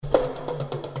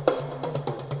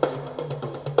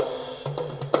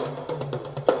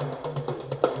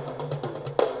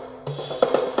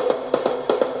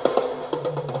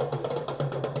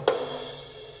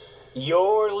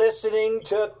You're listening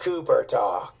to Cooper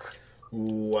Talk.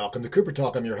 Welcome to Cooper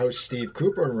Talk. I'm your host, Steve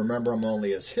Cooper, and remember, I'm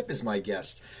only as hip as my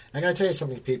guests. I gotta tell you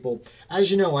something, people. As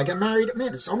you know, I got married,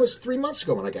 man, it's almost 3 months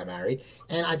ago when I got married,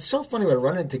 and it's so funny when I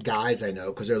run into guys I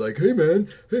know, because they're like, hey man,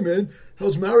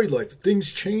 how's married life? Have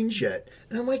things changed yet?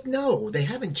 And I'm like, no, they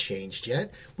haven't changed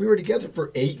yet. We were together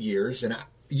for 8 years, and a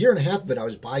year and a half of it, I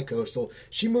was bi-coastal.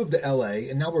 She moved to L.A.,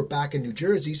 and now we're back in New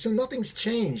Jersey, so nothing's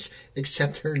changed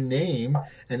except her name,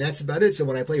 and that's about it. So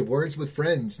when I play Words with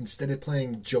Friends, instead of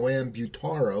playing Joanne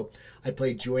Butaro, I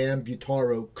play Joanne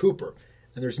Butaro Cooper,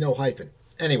 and there's no hyphen.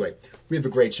 Anyway, we have a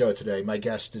great show today. My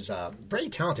guest is a very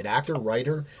talented actor,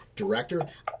 writer, director.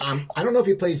 I don't know if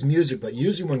he plays music, but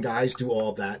usually when guys do all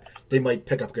of that, they might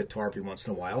pick up a guitar every once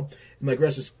in a while. And my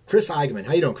guest is Chris Eigenmann.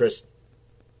 How you doing, Chris?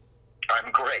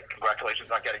 I'm great.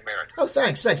 Congratulations on getting married. Oh,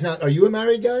 thanks. Now, are you a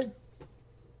married guy?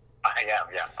 I am,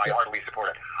 yeah. I heartily support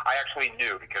it. I actually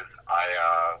knew because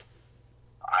I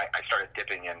started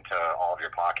dipping into all of your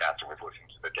podcasts and was listening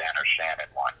to the Dan O'Shannon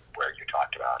one where you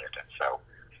talked about it, and so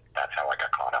that's how I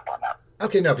got caught up on that.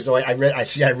 Okay, no, because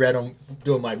I read on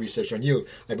doing my research on you.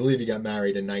 I believe you got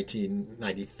married in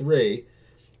 1993.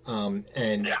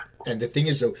 And the thing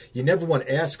is, though, you never want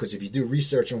to ask because if you do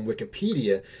research on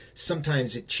Wikipedia,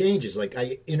 sometimes it changes. Like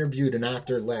I interviewed an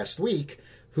actor last week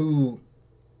who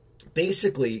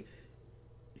basically,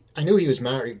 I knew he was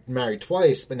married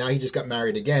twice, but now he just got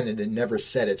married again and it never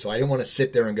said it. So I didn't want to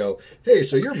sit there and go, hey,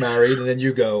 so you're married, and then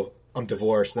you go, I'm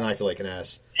divorced. Then I feel like an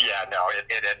ass. Yeah, no, it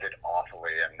ended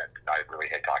awfully, and I really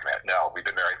hate talking about it. No, we've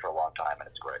been married for a long time, and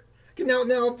it's great.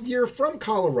 Now you're from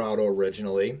Colorado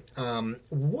originally.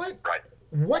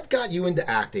 What got you into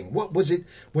acting? What was it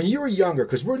when you were younger?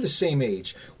 Because we're the same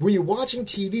age. Were you watching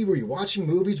TV? Were you watching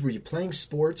movies? Were you playing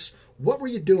sports? What were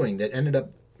you doing that ended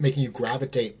up making you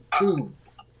gravitate to?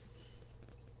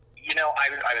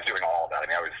 I was doing all of that. I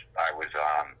mean, I was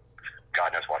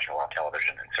God knows, watching a lot of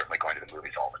television and certainly going to the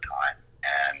movies all the time.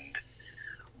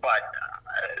 But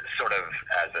sort of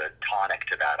as a tonic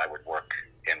to that, I would work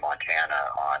in Montana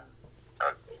on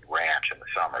a ranch in the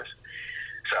summers.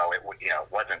 So it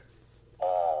wasn't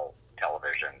all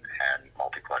television and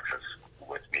multiplexes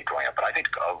with me growing up. But I think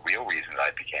a real reason that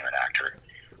I became an actor,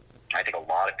 I think a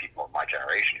lot of people of my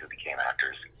generation who became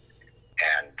actors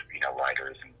and,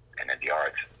 writers and in the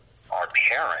arts, our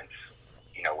parents,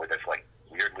 were this like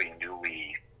weirdly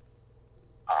newly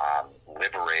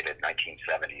liberated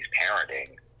 1970s parenting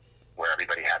where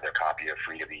everybody had their copy of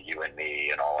Free to Be You and Me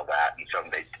and all of that. And so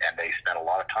they spent a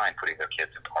lot of time putting their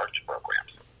kids into arts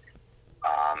programs.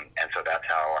 And so that's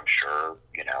how I'm sure,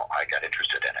 I got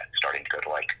interested in it, starting to go to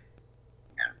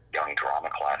young drama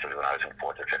classes when I was in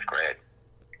 4th or 5th grade.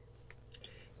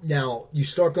 Now, you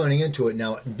start going into it.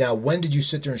 Now, when did you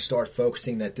sit there and start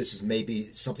focusing that this is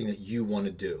maybe something that you want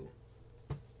to do?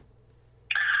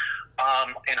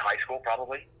 In high school,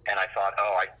 probably. And I thought,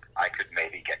 I could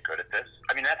maybe get good at this.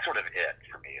 I mean, that's sort of it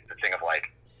for me. It's the thing of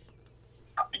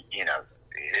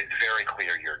it's very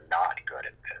clear you're not good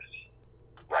at this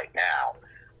right now,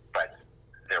 but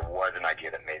there was an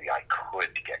idea that maybe I could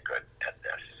get good at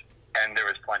this. And there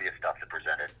was plenty of stuff that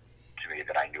presented to me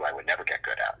that I knew I would never get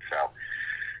good at. So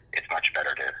it's much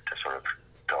better to sort of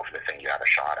go for the thing you have a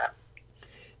shot at.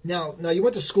 Now you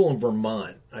went to school in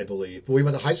Vermont, I believe. Well, you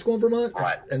went to high school in Vermont?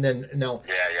 Right. And then now...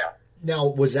 Yeah. Now,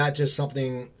 was that just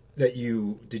something that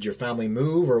did your family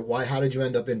move, or how did you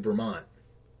end up in Vermont?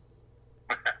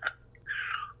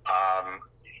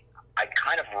 I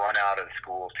kind of run out of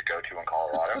schools to go to in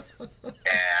Colorado,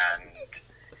 and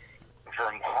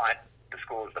Vermont, the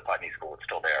school is the Putney School. It's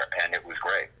still there, and it was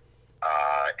great.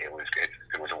 It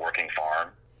was a working farm,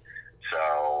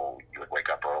 so you would wake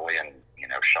up early and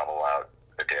shovel out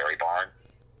the dairy barn,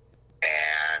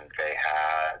 and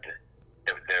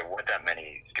there weren't that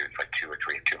many students, like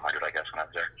 200, I guess, when I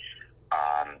was there.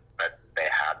 But they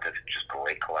had this just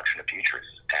great collection of teachers,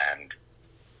 and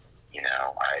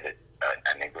I had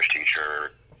an English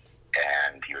teacher,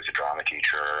 and he was a drama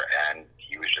teacher, and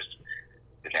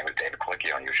his name was David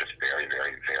Colicchio, and he was just very,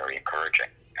 very, very encouraging,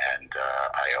 and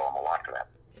I owe him a lot for that.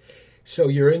 So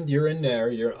you're in there.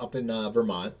 You're up in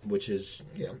Vermont, which is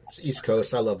it's East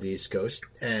Coast. I love the East Coast,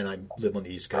 and I live on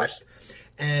the East Coast.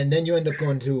 And then you end up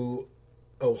going to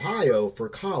Ohio for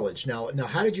college. Now,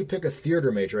 how did you pick a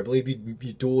theater major? I believe you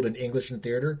dualed in English and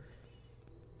theater.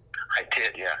 I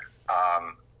did, yeah.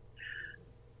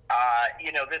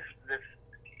 This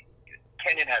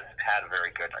Kenyon has had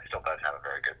still does have a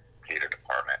very good theater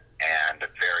department and a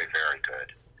very, very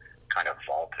good kind of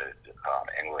vaulted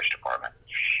English department.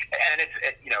 And it's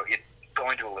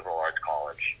going to a liberal arts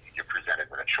college, you're presented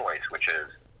with a choice, which is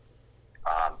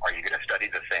Are you going to study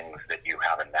the things that you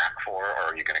have a knack for,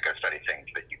 or are you going to go study things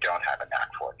that you don't have a knack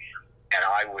for? And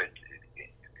I would,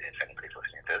 if anybody's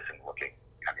listening to this and looking,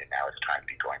 I mean, now it's time to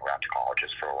be going around to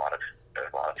colleges for a lot of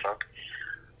folk.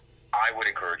 I would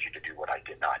encourage you to do what I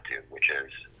did not do, which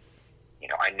is,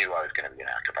 I knew I was going to be an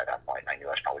actor by that point. I knew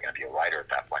I was probably going to be a writer at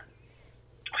that point.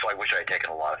 So I wish I had taken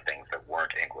a lot of things that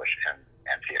weren't English and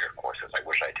theater courses. I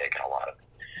wish I had taken a lot of,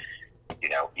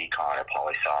 econ or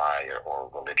poli-sci or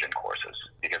religion courses,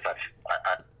 because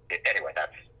anyway,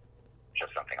 that's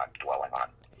just something I'm dwelling on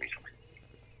recently.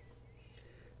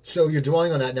 So you're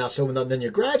dwelling on that now. So then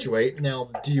you graduate. Now,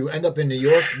 do you end up in New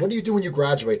York? What do you do when you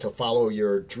graduate to follow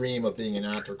your dream of being an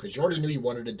actor? Because you already knew you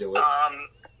wanted to do it.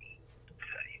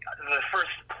 The first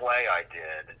play I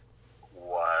did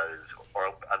was, or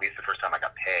at least the first time I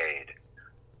got paid,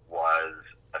 was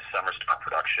a summer stock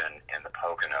production in the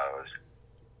Poconos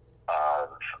of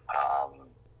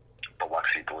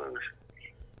Biloxi Blues.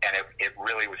 And it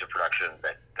really was a production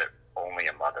that only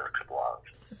a mother could love.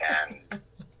 And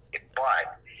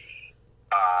but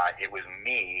it was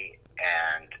me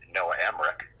and Noah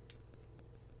Emmerich,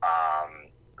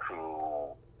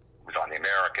 who was on The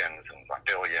Americans and was on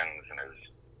Billions and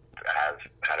has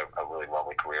had a really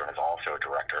lovely career and is also a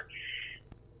director.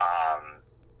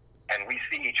 And we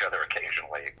see each other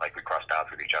occasionally, like we cross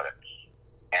paths with each other.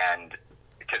 And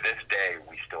to this day,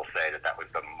 we still say that was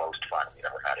the most fun we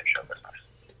ever had in show business.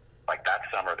 Like that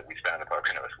summer that we spent in the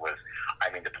Poconos was,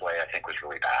 the play I think was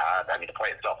really bad. The play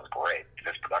itself was great.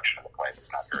 This production of the play was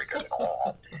not very good at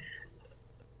all.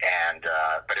 And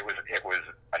but it was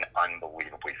an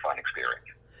unbelievably fun experience.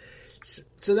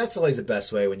 So that's always the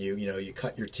best way when you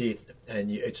cut your teeth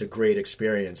and it's a great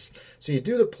experience. So you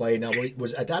do the play. Now,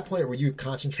 was at that point, were you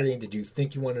concentrating? Did you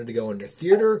think you wanted to go into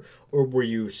theater, or were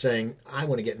you saying, I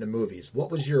want to get into movies?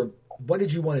 What did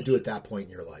you want to do at that point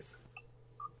in your life?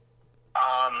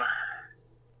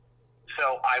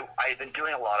 So I've been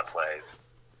doing a lot of plays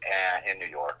in New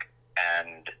York,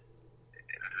 and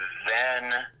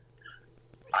then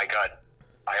I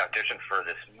auditioned for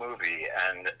this movie,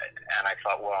 and I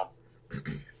thought, well,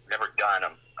 never done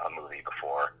a movie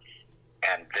before,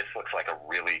 and this looks like a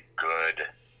really good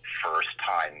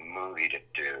first-time movie to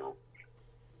do,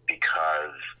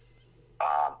 because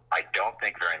I don't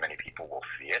think very many people will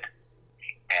see it,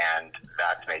 and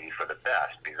that's maybe for the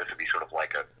best, because this would be sort of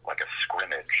like a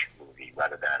scrimmage movie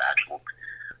rather than an actual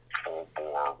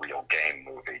full-bore, real game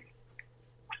movie.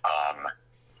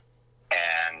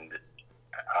 And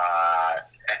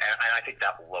I think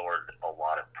that lowered a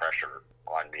lot of pressure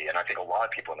on me. And I think a lot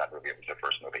of people in that movie, it was their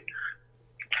first movie.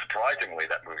 Surprisingly,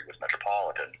 that movie was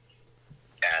Metropolitan.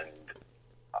 And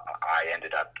I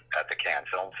ended up at the Cannes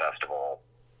Film Festival,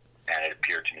 and it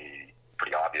appeared to me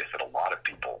pretty obvious that a lot of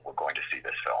people were going to see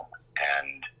this film.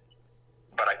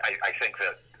 But I think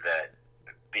that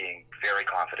being very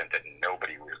confident that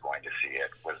nobody was going to see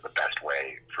it was the best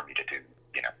way for me to do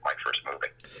my first movie.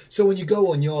 So when you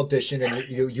go and you audition and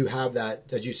you have that,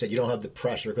 as you said, you don't have the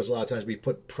pressure, because a lot of times we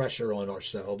put pressure on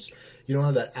ourselves. You don't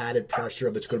have that added pressure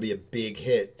of it's going to be a big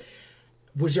hit.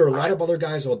 Was there a lot of other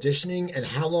guys auditioning, and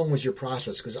how long was your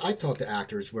process? Because I've talked to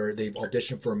actors where they've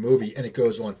auditioned for a movie and it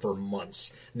goes on for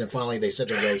months, and then finally they said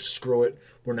to go, screw it,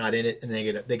 we're not in it, and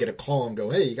they get a call and go,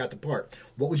 hey, you got the part.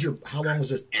 How long was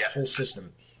this whole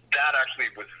system? That actually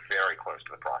was very close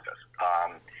to the process.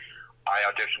 I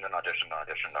auditioned and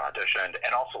auditioned,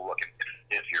 and also look,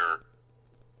 if you're,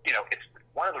 it's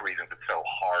one of the reasons it's so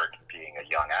hard being a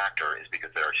young actor is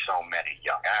because there are so many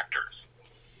young actors.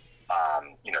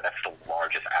 That's the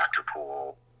largest actor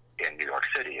pool in New York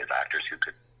City, is actors who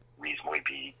could reasonably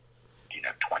be,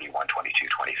 21, 22,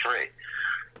 23.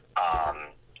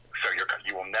 So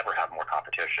you will never have more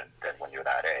competition than when you're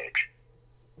that age.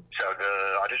 So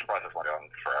the audition process went on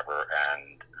forever,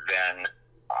 and then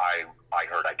I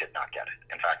heard I did not get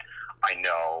it. In fact, I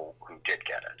know who did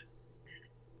get it.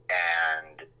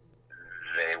 And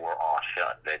they were off.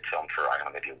 They'd filmed for, I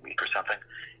don't know, maybe a week or something.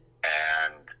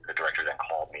 And the director then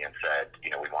called me and said, we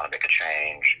want to make a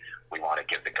change. We want to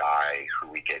give the guy who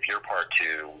we gave your part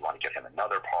to, we want to give him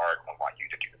another part. We want you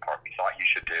to do the part we thought you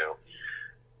should do.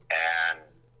 And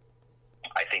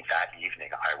I think that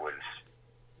evening I was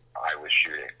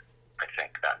shooting, I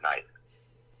think, that night.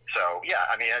 So, yeah,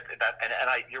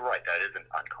 you're right, that isn't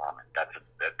uncommon. That's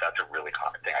a really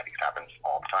common thing. I think it happens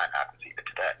all the time. It happens even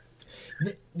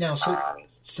today. Now,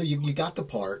 so you got the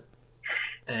part,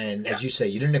 and as you say,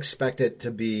 you didn't expect it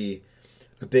to be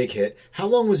a big hit. How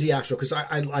long was the actual? Because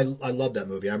I love that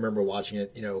movie. I remember watching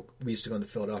it. We used to go to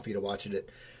Philadelphia to watch it at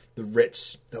the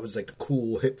Ritz. That was like a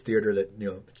cool hip theater that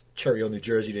Cherry Hill, New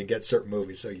Jersey didn't get certain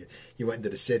movies, so you went into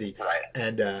the city. Right.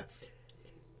 And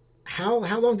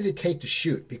How long did it take to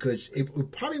shoot? Because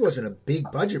it probably wasn't a big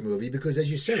budget movie. Because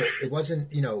as you said, it wasn't.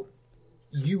 There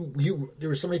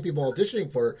were so many people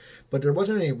auditioning for it, but there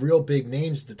wasn't any real big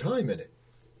names at the time in it.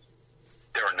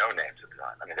 There were no names at the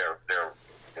time. I mean, there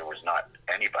was not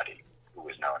anybody who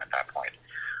was known at that point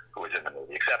who was in the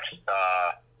movie, except it's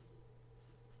a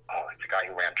guy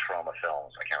who ran Troma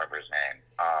Films. I can't remember his name.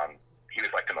 He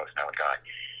was like the most known guy.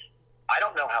 I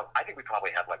don't know how. I think we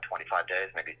probably had like 25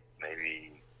 days, maybe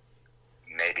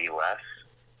less.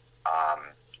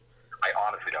 I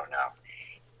honestly don't know.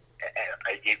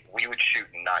 We would shoot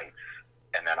nights,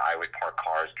 and then I would park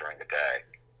cars during the day.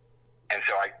 And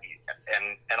so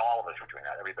and all of us were doing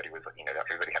that. Everybody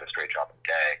had a straight job in the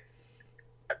day,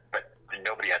 but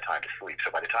nobody had time to sleep.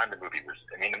 So by the time the movie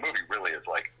really is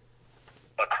like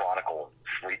a chronicle of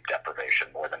sleep deprivation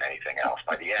more than anything else.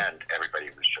 By the end, everybody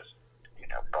was just,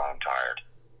 bone tired.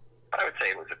 But I would say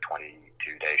it was a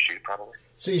 22-day shoot, probably.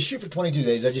 So you shoot for 22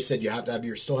 days. As you said, you have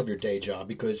to still have your day job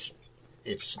because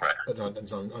it's right.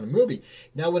 on a movie.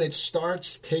 Now, when it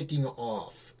starts taking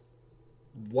off,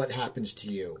 what happens to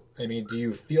you? I mean, do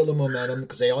you feel the momentum?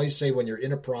 Because they always say when you're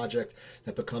in a project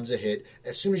that becomes a hit,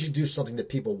 as soon as you do something that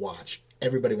people watch,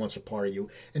 everybody wants a part of you.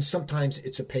 And sometimes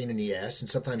it's a pain in the ass, and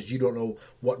sometimes you don't know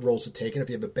what roles to take. And if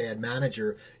you have a bad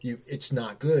manager, it's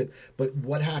not good. But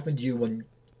what happened to you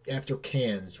after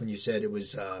Cannes, when you said it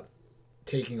was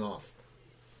taking off?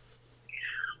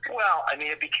 Well, I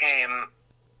mean, it became,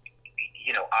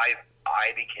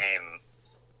 I became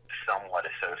somewhat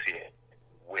associated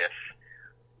with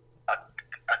a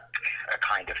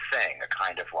kind of thing, a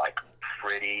kind of like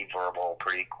pretty verbal,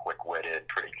 pretty quick-witted,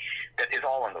 that is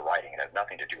all in the writing. It has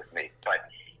nothing to do with me. But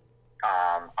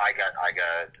I got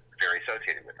very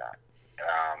associated with that,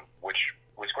 which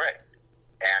was great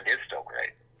and is still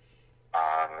great.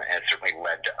 And it certainly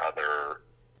led to other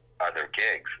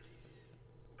gigs.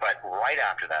 But right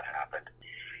after that happened,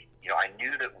 I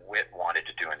knew that Whit wanted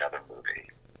to do another movie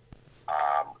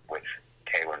with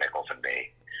Taylor Nichols and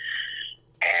me.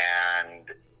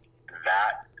 And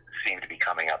that seemed to be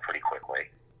coming up pretty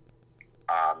quickly.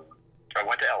 I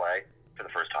went to LA for the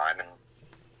first time and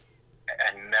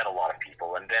met a lot of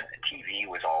people. And then TV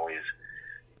was always,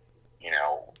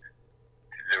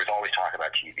 there was always talk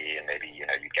about TV, and maybe,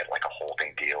 you'd get like a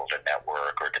holding deal to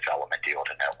network or a development deal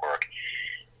to network.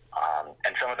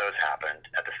 And some of those happened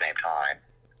at the same time,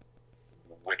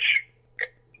 which,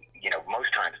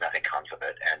 most times nothing comes of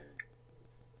it. And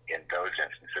in those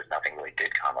instances, nothing really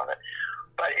did come of it.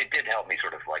 But it did help me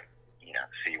sort of like,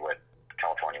 see what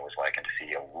California was like and to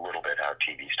see a little bit how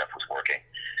TV stuff was working.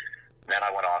 Then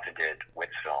I went off and did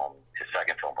Whit's film, his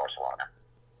second film, Barcelona.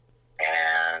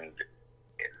 And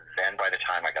then by the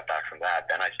time I got back from that,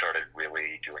 then I started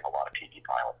really doing a lot of TV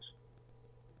pilots.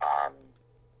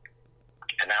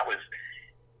 And that was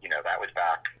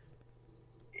back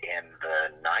in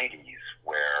the 90s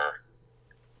where,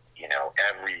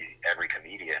 every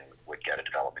comedian would get a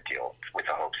development deal with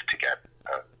the hopes to get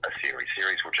a series.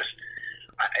 Series were just,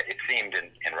 it seemed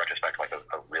in retrospect like a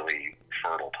really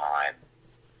fertile time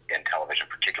in television,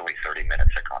 particularly 30-minute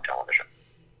sitcom television.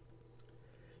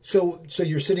 So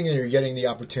you're sitting there, you're getting the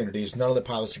opportunities. None of the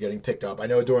pilots are getting picked up. I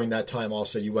know during that time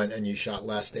also you went and you shot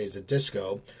Last Days at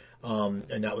Disco,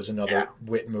 and that was another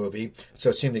Whit movie. So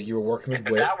it seemed that you were working with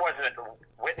Whit. That wasn't,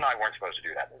 Whit and I weren't supposed to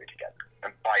do that movie together.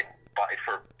 And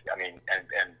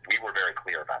we were very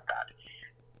clear about that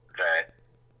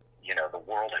the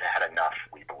world had had enough,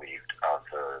 we believed, of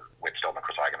the Whit Stillman,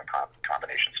 Chris Eigeman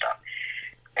combination stuff.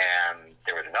 And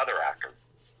there was another actor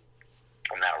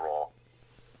in that role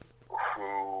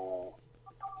who,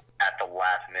 at the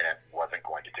last minute, wasn't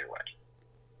going to do it.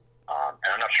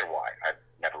 And I'm not sure why. I've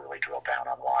never really drilled down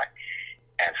on why.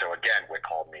 And so, again, Whit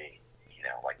called me,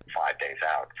 like 4 days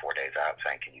out,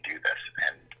 saying, can you do this?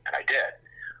 And I did.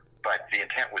 But the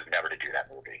intent was never to do that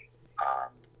movie.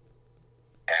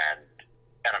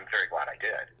 And I'm very glad I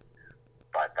did.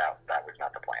 But that was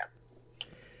not the plan.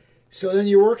 So then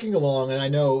you're working along, and I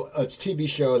know it's a TV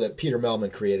show that Peter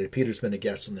Melman created. Peter's been a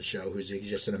guest on the show. He's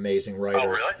just an amazing writer. Oh,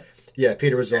 really? Yeah,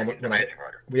 Peter was on when I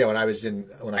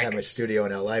had my studio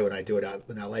in LA. When I do it out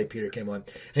in LA, Peter came on,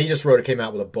 and he just came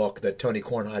out with a book that Tony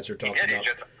Kornheiser talked about.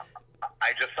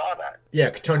 I just saw that.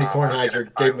 Yeah, Tony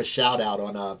Kornheiser gave him a shout out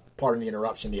on Pardon the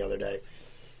Interruption the other day.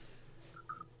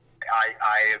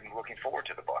 I am looking forward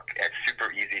to the book. It's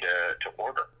super easy to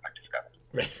order. I just got it.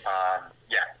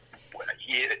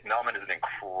 Melman is an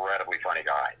incredibly funny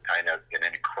guy. I know, and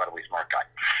an incredibly smart guy.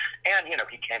 And,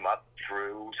 he came up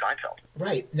through Seinfeld.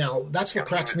 Right. Now, that's what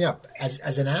cracks me up.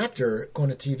 As an actor going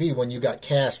to TV, when you got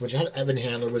cast, which Evan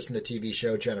Handler was in the TV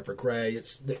show, Jennifer Grey,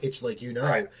 it's like,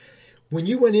 Right. When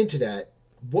you went into that,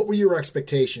 what were your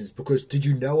expectations? Because did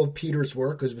you know of Peter's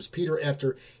work? Because it was Peter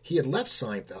after he had left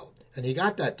Seinfeld and he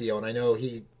got that deal. And I know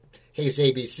he hates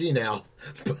ABC now,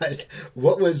 but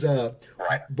what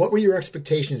were your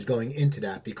expectations going into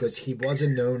that? Because he was a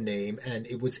known name and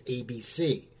it was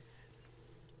ABC.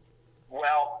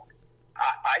 Well,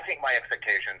 I think my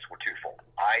expectations were twofold.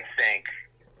 I think,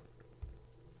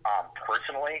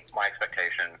 personally, my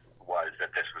expectation was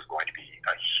that this was going to be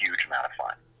a huge amount of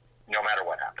fun, no matter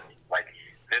what happened. Like,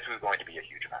 this was going to be a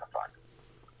huge amount of fun.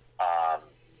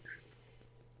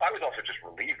 I was also just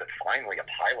relieved that finally a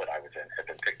pilot I was in had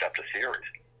been picked up to series.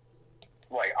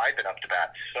 Like, I've been up to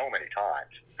bat so many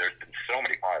times. There's been so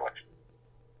many pilots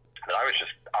that I was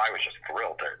just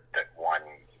thrilled that one,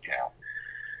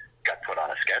 got put on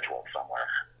a schedule somewhere.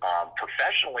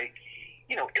 Professionally,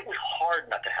 it was hard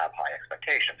not to have high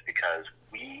expectations because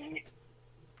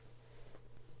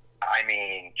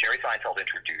Jerry Seinfeld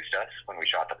introduced us when we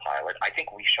shot the pilot. I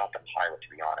think we shot the pilot, to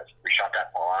be honest. We shot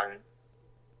that on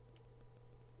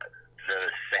the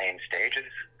same stage as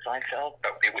Seinfeld,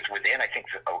 but it was within, I think,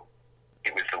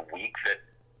 it was the week that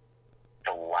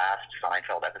the last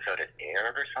Seinfeld episode had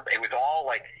aired or something. It was all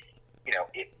like,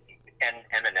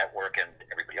 and the network and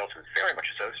everybody else was very much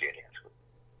associating us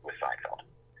with Seinfeld.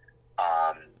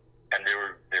 And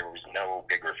there was no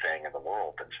bigger thing in the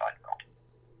world than Seinfeld.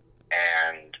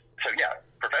 And so, yeah,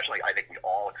 professionally, I think we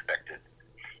all expected,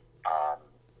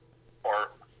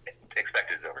 or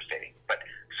expected is overstating, but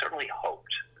certainly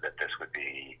hoped that this would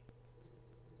be,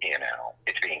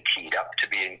 it's being keyed up to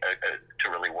being to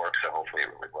really work. So hopefully it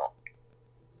really will.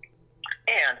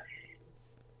 And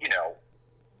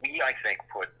we, I think,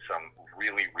 put some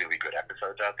really, really good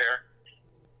episodes out there,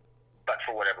 but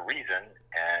for whatever reason,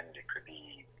 and it could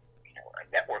be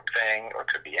a network thing or it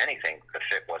could be anything, the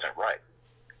fit wasn't right.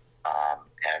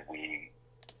 And we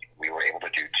were able to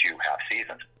do 2 half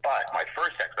seasons. But my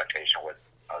first expectation was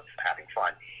of having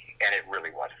fun, and it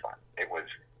really was fun. It was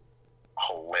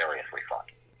hilariously fun.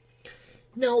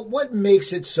 Now, what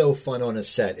makes it so fun on a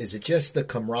set? Is it just the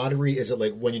camaraderie? Is it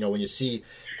like when you see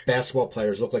basketball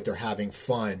players look like they're having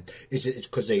fun? Is it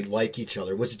because they like each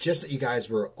other? Was it just that you guys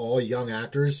were all young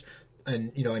actors?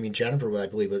 And Jennifer, I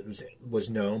believe it was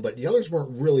known, but the others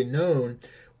weren't really known.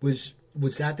 Was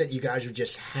that you guys were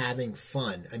just having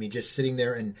fun? I mean, just sitting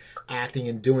there and acting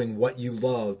and doing what you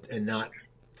loved and not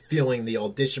feeling the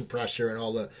audition pressure and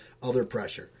all the other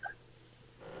pressure?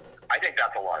 I think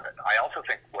that's a lot of it. I also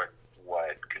think what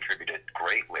contributed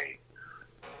greatly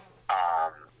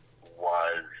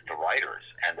was the writers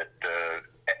and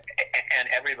and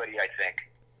everybody, I think,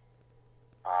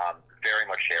 very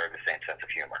much shared the same sense of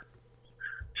humor.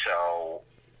 So,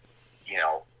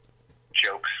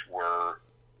 jokes were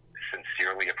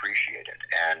sincerely appreciated,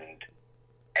 and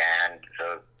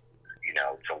the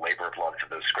labor of love of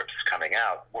those scripts coming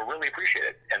out were really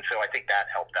appreciated, and so I think that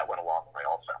helped. That went a long way,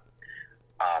 also.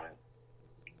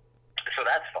 So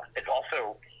that's fun. It's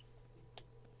also,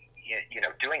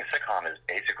 doing a sitcom is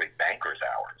basically banker's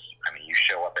hours. I mean, you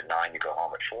show up at 9, you go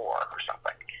home at 4 or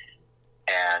something,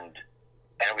 and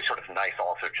it was sort of nice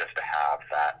also just to have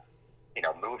that.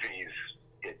 Movies,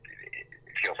 it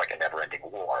feels like a never-ending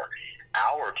war.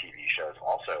 Our TV shows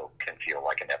also can feel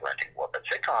like a never-ending war, but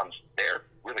sitcoms, they're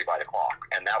really by the clock.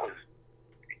 And that was,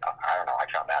 I don't know, I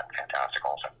found that fantastic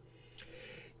also.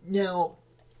 Now,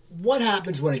 what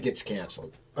happens when it gets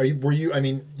canceled? Were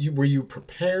you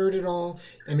prepared at all?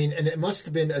 I mean, and it must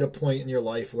have been at a point in your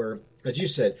life where, as you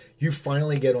said, you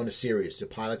finally get on a series. The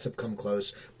pilots have come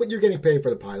close, but you're getting paid for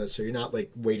the pilots, so you're not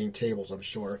like waiting tables, I'm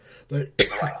sure. But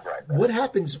right. What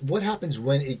happens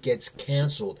when it gets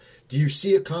canceled? Do you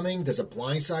see it coming? Does it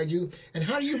blindside you? And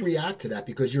how do you react to that?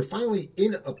 Because you're finally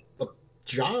in a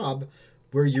job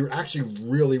where you're actually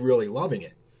really, really loving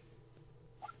it.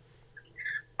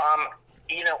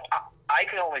 I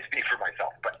can only speak for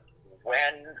myself, but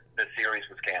when the series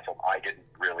was canceled, I didn't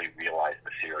really realize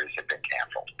the series had been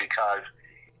canceled because,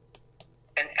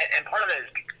 and part of that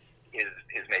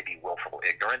is maybe willful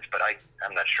ignorance, but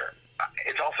I'm not sure.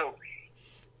 It's also,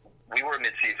 we were a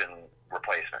mid-season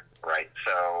replacement, right?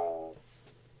 So,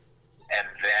 and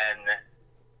then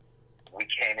we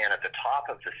came in at the top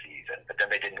of the season, but then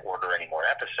they didn't order any more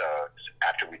episodes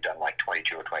after we'd done like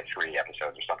 22 or 23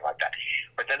 episodes or something like that.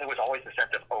 But then there was always the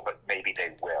sense of, but maybe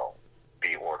they will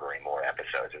be ordering more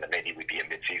episodes, and then maybe we'd be in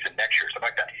mid-season next year,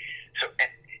 something like that. So,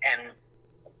 and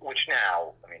which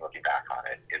now, looking back on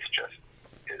it, is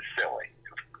silly.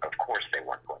 Of course they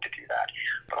weren't going to do that.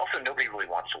 But also nobody really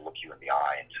wants to look you in the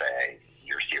eye and say,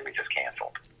 your series is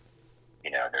canceled.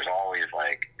 There's always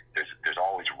there's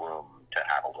always room to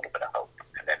have a little bit of hope,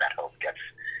 and then that hope gets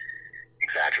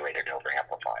exaggerated and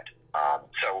over-amplified.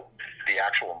 So the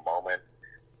actual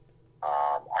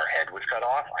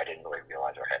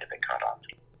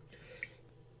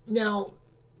Now,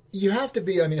 you have to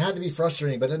be, I mean, it had to be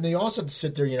frustrating, but then you also have to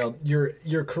sit there, you know,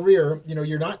 your career, you know,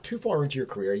 you're not too far into your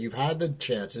career. You've had the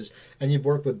chances, and you've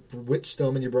worked with Whit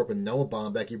Stillman, you've worked with Noah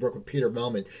Baumbach, you've worked with Peter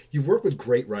Melman, you've worked with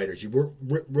great writers, you've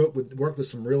worked with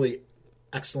some really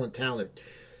excellent talent.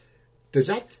 Does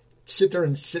that sit there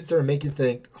and make you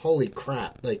think, holy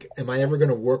crap, like, am I ever going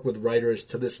to work with writers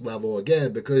to this level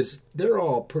again? Because they're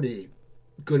all pretty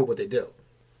good at what they do.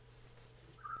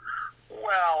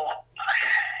 Well,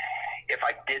 if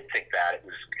I did think that, it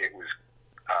was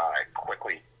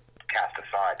quickly cast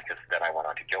aside, because then I went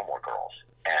on to Gilmore Girls,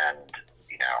 and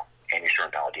you know, Amy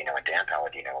Sherman Palladino and Dan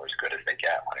Palladino are as good as they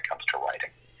get when it comes to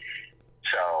writing.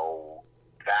 So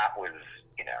that was,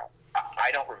 you know,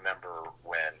 I don't remember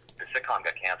when the sitcom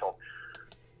got canceled.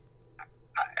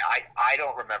 I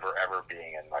don't remember ever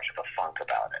being in much of a funk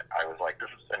about it. I was like, this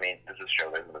is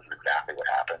showbiz, this is exactly what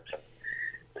happens, and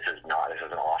this is an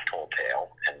oft-told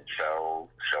tale, and so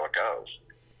it goes.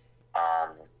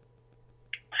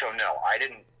 So no, I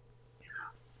didn't.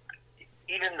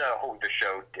 Even though the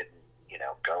show didn't, you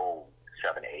know, go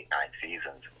 7, 8, 9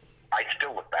 seasons, I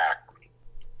still look back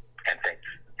and think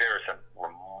there are some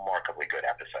remarkably good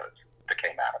episodes that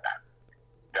came out of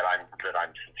that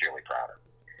I'm sincerely proud of.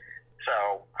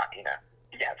 So you know,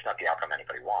 yeah, it's not the outcome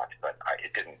anybody wants, but I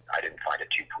didn't find it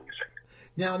too pleasing.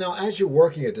 Now, as you're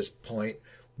working at this point,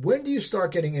 when do you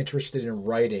start getting interested in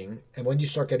writing, and when do you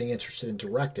start getting interested in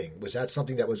directing? Was that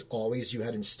something that was always you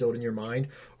had instilled in your mind,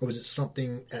 or was it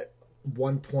something at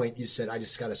one point you said, I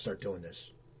just got to start doing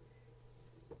this?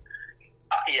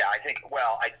 Yeah, I think,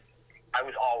 well, I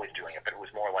was always doing it, but it was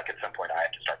more like at some point I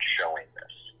had to start showing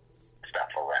this stuff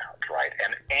around, right?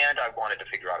 And I wanted to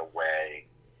figure out a way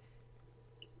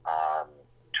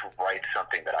to write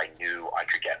something that I knew I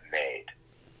could get made.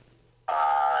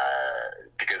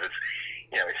 Because it's,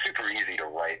 you know, it's super easy to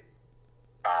write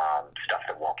stuff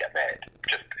that won't get made,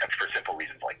 just for simple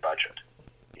reasons like budget.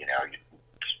 You know,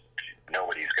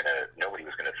 nobody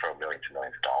was gonna throw millions and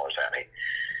millions of dollars at me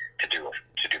to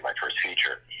do my first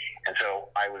feature. And so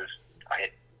I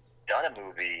had done a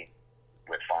movie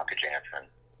with Famke Janssen,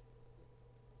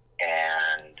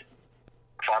 and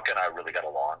Famke and I really got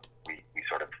along. We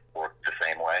sort of worked the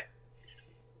same way.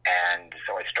 And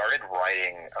so I started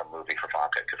writing a movie for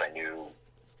Famke because I knew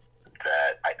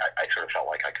that I sort of felt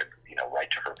like I could, you know,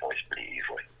 write to her voice pretty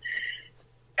easily.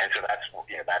 And so that's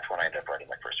when I ended up writing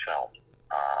my first film.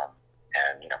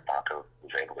 And, you know, Famke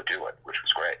was able to do it, which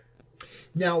was great.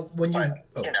 Now, when you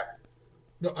know,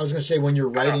 no, I was going to say when you're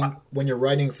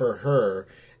writing for her,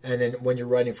 and then when you're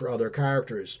writing for other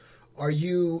characters,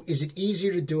 is it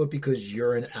easier to do it because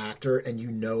you're an actor and you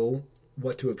know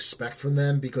what to expect from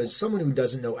them? Because someone who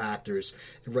doesn't know actors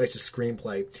and writes a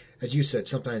screenplay, as you said,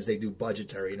 sometimes they do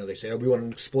budgetary. You know, they say, oh, we want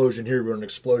an explosion here, we want an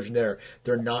explosion there.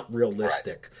 They're not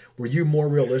realistic. Right. Were you more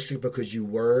realistic because you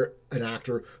were an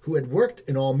actor who had worked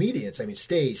in all mediums? I mean,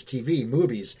 stage, TV,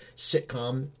 movies,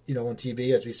 sitcom, you know, on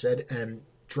TV, as we said, and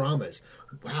dramas.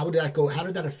 How did that go? How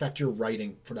did that affect your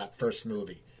writing for that first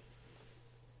movie?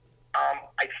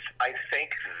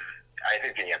 I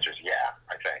think the answer is yeah.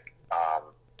 I think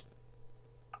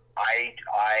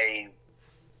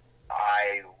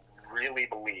I really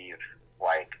believe,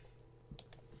 like,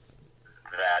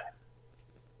 that,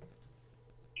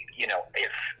 you know,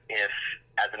 if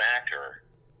as an actor,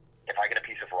 if I get a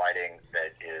piece of writing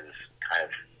that is kind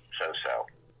of so-so,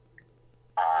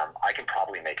 I can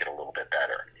probably make it a little bit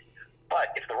better. But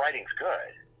if the writing's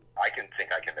good, I can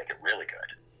make it really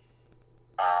good.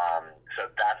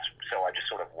 So I just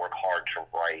sort of work hard to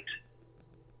write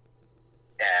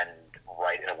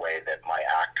in a way that my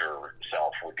actor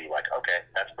self would be like, okay,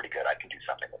 that's pretty good. I can do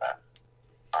something with that.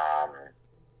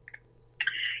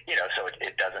 You know, so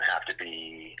it doesn't have to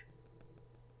be,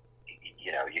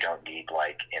 you know, you don't need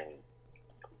like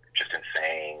just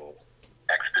insane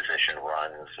exposition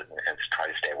runs and try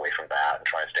to stay away from that and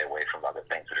try to stay away from other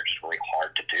things that are just really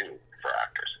hard to do for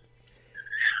actors.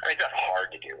 I mean, it's not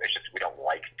hard to do. It's just we don't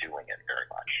like doing it very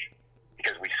much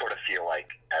because we sort of feel like,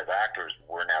 as actors,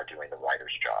 we're now doing the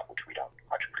writer's job, which we don't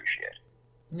much appreciate.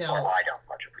 Now, or I don't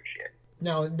much appreciate.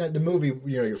 Now, the movie,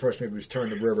 you know, your first movie was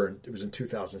Turn the River, and it was in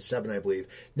 2007, I believe.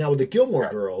 Now, with the Gilmore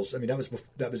Girls, I mean, that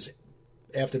was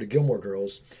after the Gilmore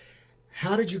Girls.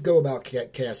 How did you go about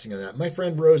casting on that? My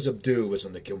friend Rose Abdoo was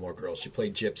on the Gilmore Girls. She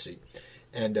played Gypsy.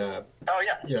 And oh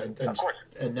yeah, you know, of course.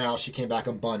 And now she came back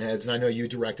on Bunheads, and I know you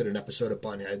directed an episode of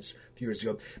Bunheads a few years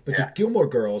ago. But the Gilmore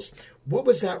Girls, what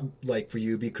was that like for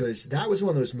you? Because that was one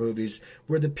of those movies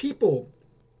where the people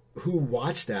who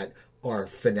watched that are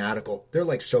fanatical. They're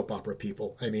like soap opera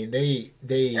people. I mean, they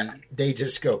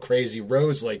just go crazy.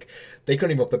 Rose, like, they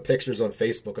couldn't even put pictures on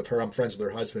Facebook of her. I'm friends with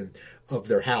her husband, of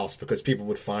their house, because people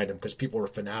would find them because people were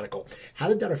fanatical. How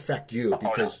did that affect you?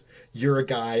 Because you're a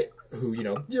guy who, you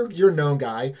know, you're a known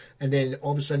guy, and then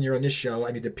all of a sudden you're on this show.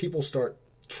 I mean, did people start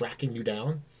tracking you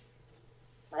down?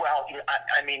 Well,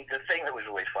 I mean, the thing that was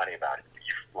really funny about it,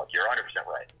 look, you're 100%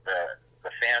 right.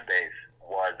 The fan base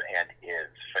was and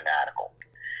is fanatical.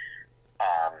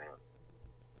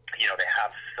 You know, they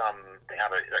have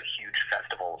a huge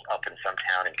festival up in some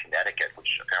town in Connecticut,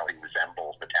 which apparently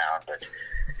resembles the town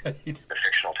the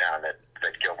fictional town that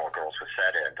Gilmore Girls was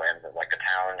set in, and like the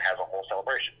town has a whole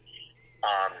celebration.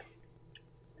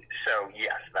 So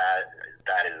yes,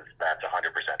 that's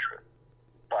 100% true.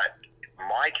 But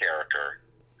my character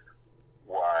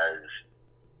was,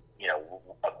 you know,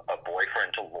 a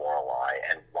boyfriend to Lorelai,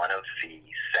 and one of the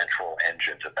central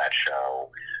engines of that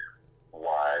show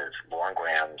was Lauren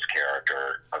Graham's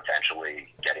character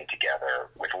eventually getting together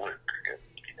with Luke,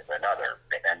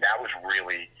 and that was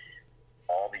really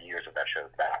all the years of that show.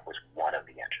 That was one of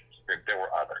the engines. There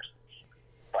were others,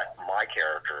 but my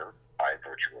character, by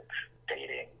virtue of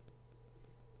dating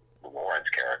Lauren's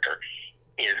character,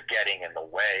 is getting in the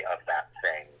way of that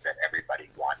thing that everybody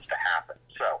wants to happen.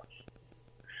 So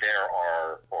there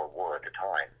are, or were at the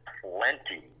time,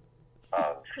 plenty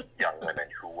of young women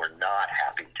who were not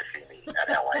happy to see me at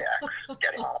LAX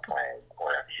getting on a plane,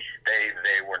 or they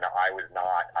were not. I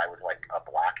was like a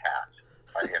black hat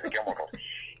by the end of Gilmore Girls.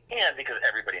 And because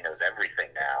everybody knows everything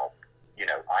now, you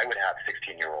know, I would have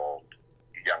 16-year-old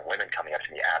young women coming up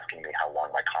to me asking me how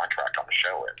long my contract on the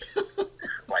show is.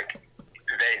 Like,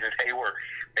 they were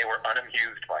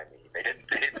unamused by me. They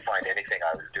didn't find anything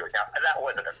I was doing. Now, that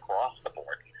wasn't across the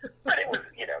board, but it was,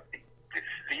 you know,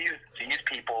 these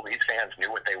people, these fans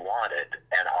knew what they wanted,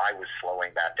 and I was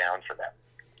slowing that down for them.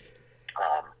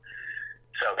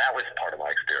 So that was part of my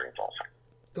experience also.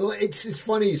 Well, it's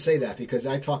funny you say that, because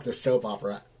I talk to soap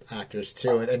opera actors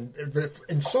too,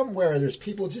 and somewhere there's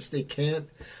people just, they can't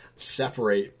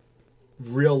separate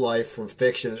real life from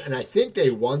fiction, and I think they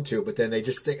want to, but then they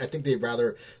just think, I think they'd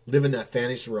rather live in that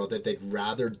fantasy world, that they'd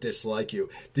rather dislike you.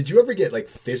 Did you ever get like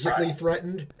physically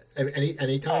threatened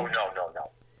any time? Oh, no.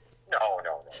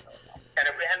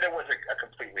 And there was a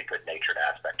completely good-natured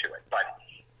aspect to it, but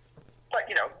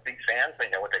you know, these fans, they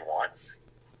know what they want,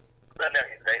 but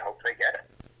they hope they get it.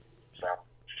 So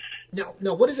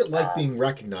now, what is it like being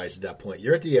recognized at that point?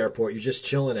 You're at the airport, you're just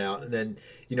chilling out, and then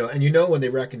and you know when they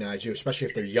recognize you, especially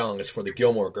if they're young, it's for the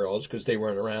Gilmore Girls, because they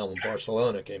weren't around when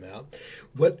Barcelona came out.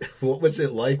 What was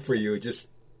it like for you just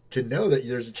to know that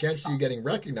there's a chance of you getting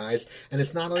recognized, and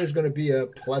it's not always going to be a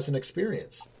pleasant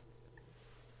experience?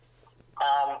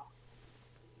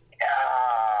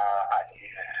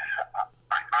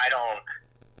 I don't.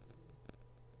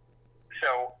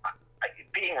 So,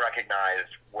 being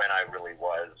recognized when I really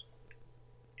was.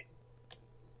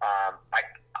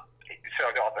 So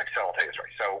I'll tell you a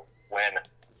story. So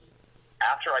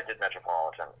after I did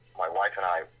Metropolitan, my wife and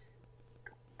I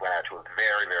went out to a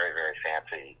very, very, very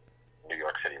fancy New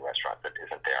York City restaurant that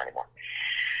isn't there anymore.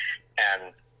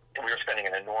 And we were spending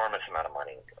an enormous amount of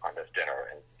money on this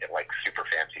dinner and like super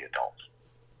fancy adults.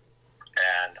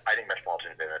 And I think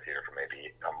Metropolitan had been in the theater for maybe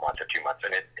a month or 2 months,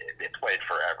 and it played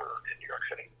forever in New York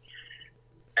City.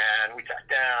 And we sat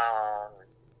down,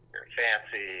 very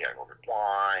fancy. I ordered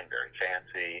wine, very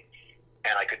fancy.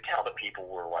 And I could tell that people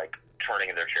were like turning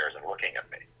in their chairs and looking at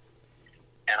me.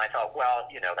 And I thought, well,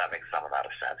 you know, that makes some amount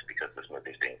of sense because this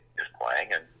movie is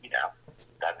playing, and you know,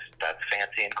 that's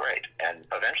fancy and great. And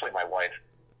eventually, my wife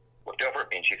looked over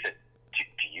at me and she said,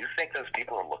 "Do you think those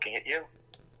people are looking at you?"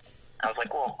 I was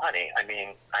like, "Well, honey, I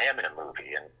mean, I am in a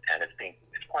movie, and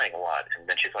it's playing a lot." And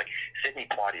then she's like, "Sidney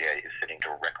Poitier is sitting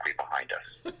directly behind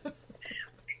us."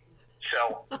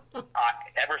 So,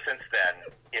 ever since then,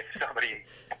 if somebody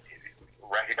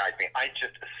recognized me, I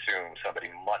just assume somebody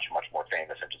much, much more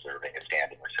famous and deserving is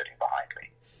standing or sitting behind me.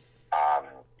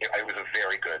 It was a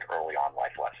very good early on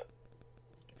life lesson.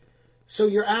 So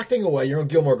you're acting away. You're on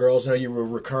Gilmore Girls. You were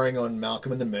recurring on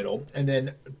Malcolm in the Middle. And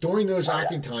then during those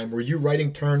acting time, were you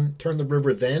writing Turn the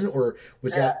River then, or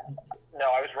was that? No,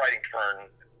 I was writing Turn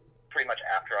pretty much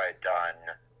after I had done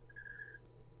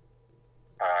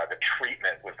The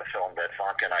Treatment, was the film that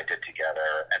Famke and I did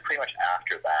together, and pretty much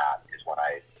after that is when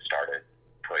I started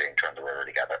putting Turn the River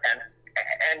together.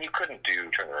 And you couldn't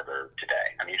do Turn the River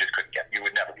today. I mean, you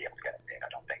would never be able to get it made, I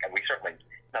don't think. And we certainly,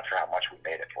 not sure how much we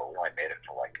made it for. We only made it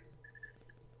for like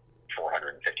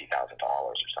 $450,000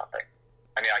 or something.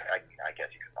 I mean, I guess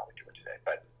you could probably do it today,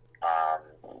 but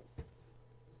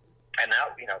and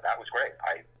that, you know, that was great.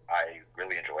 I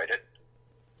really enjoyed it.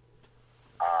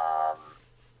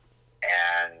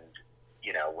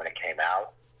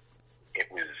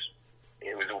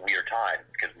 time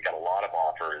because we got a lot of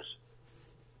offers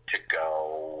to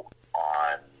go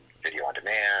on video on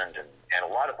demand, and a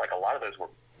lot of those were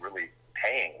really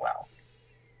paying well.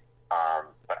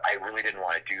 But I really didn't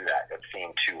want to do that. It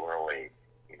seemed too early,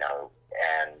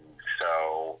 and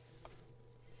so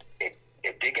it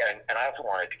did get, and I also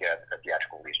wanted to get a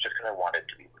theatrical release just because I wanted it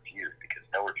to be reviewed, because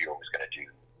no reviewer was going to do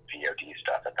VOD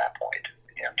stuff at that point,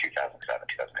 2007,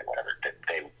 2008, whatever.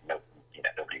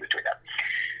 Nobody was doing that.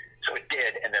 So it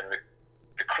did, and then the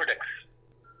critics,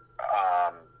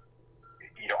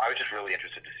 I was just really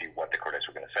interested to see what the critics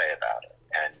were going to say about it,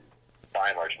 and by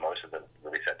and large, most of them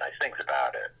really said nice things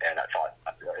about it, and I thought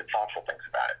thoughtful things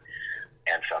about it,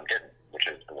 and some didn't, which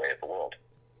is the way of the world.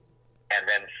 And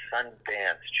then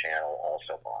Sundance Channel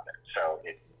also bought it, so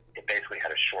it basically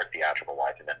had a short theatrical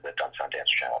life, and then lived on Sundance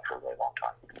Channel for a really long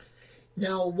time.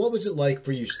 Now, what was it like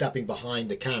for you stepping behind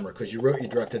the camera? Because you wrote, you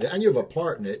directed it, and you have a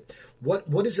part in it.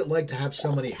 What is it like to have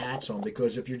so many hats on?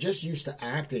 Because if you're just used to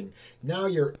acting, now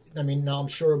I'm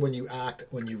sure when you act,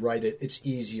 when you write it, it's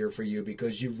easier for you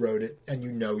because you wrote it and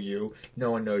no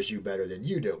one knows you better than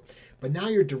you do. But now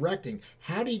you're directing.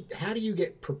 How do you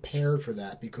get prepared for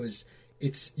that? Because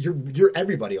you're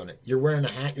everybody on it. You're wearing a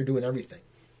hat. You're doing everything.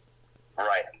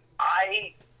 Right.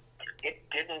 It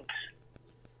didn't.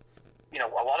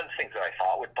 A lot of the things that I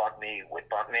thought would bump me, and a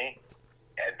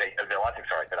lot of things,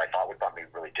 that I thought would bump me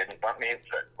really didn't bump me.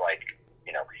 But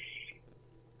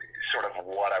sort of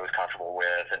what I was comfortable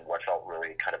with and what felt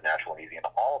really kind of natural and easy, and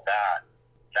all of that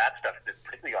stuff,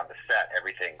 particularly on the set,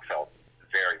 everything felt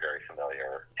very, very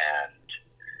familiar, and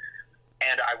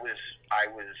I was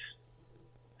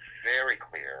very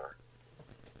clear,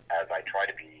 as I try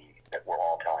to be, that we're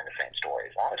all telling the same story.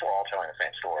 As long as we're all telling the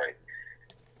same story,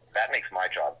 that makes my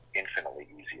job infinitely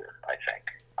easier, I think.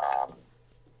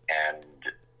 And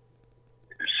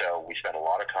so we spent a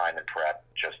lot of time in prep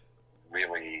just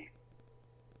really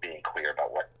being clear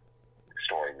about what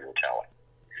story we were telling.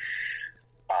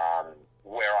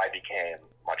 Where I became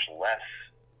much less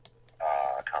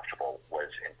comfortable was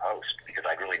in post, because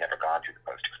I'd really never gone through the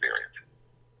post experience.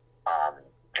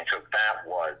 And so that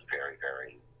was very,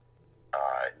 very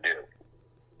new.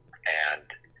 And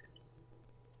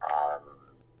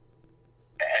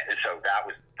so that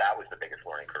was the biggest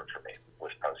learning curve for me,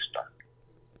 was post stuff.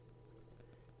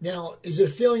 Now, is it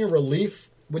a feeling of relief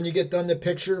when you get done the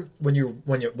picture, when you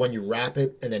wrap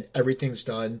it and then everything's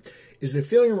done? Is it a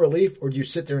feeling of relief, or do you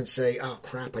sit there and say, "Oh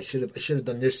crap, I should have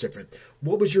done this different"?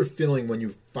 What was your feeling when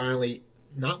you finally,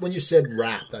 not when you said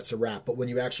wrap, that's a wrap, but when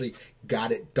you actually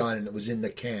got it done and it was in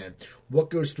the can? What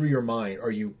goes through your mind?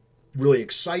 Are you really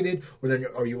excited, or then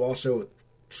are you also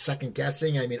second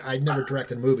guessing? I mean, I've never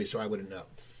directed a movie, so I wouldn't know.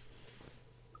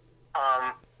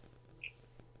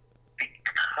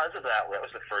 Because of that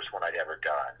was the first one I'd ever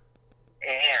done.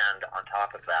 And on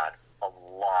top of that, a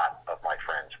lot of my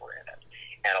friends were in it.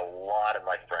 And a lot of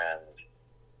my friends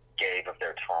gave of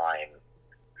their time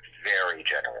very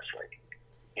generously.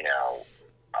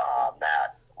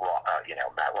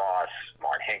 Matt Ross,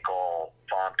 Martin Hinkle,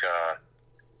 Famke.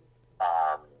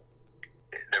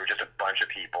 There were just a bunch of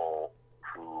people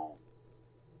and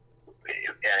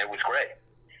it was great.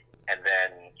 And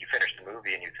then you finish the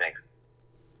movie and you think,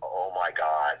 oh my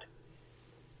God,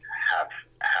 have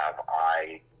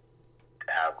I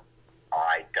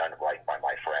done right by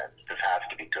my friends? This has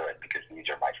to be good because these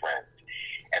are my friends,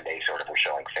 and they sort of were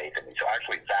showing faith in me. So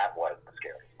actually, that was the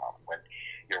scariest moment, when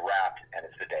you're wrapped and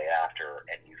it's the day after,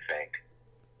 and you think,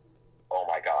 oh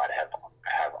my God, have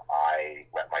I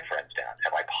let my friends down?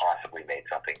 Have I possibly made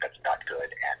something that's not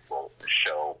good and will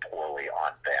show poorly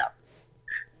on them?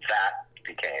 That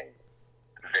became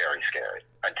very scary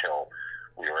until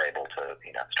we were able to,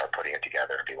 start putting it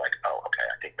together and be like, oh, okay,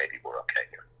 I think maybe we're okay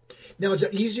here. Now, is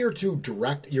it easier to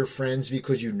direct your friends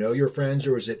because you know your friends,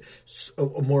 or is it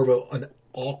more of an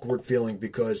awkward feeling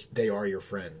because they are your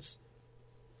friends?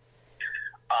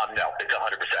 No, it's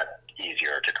 100%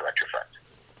 easier to direct your friends.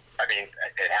 I mean,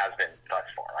 it has been thus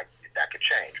far. That could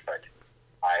change, but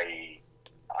I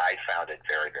found it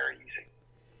very, very easy.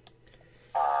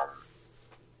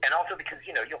 And also because,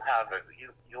 you'll have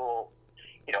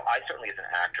I certainly as an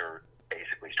actor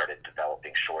basically started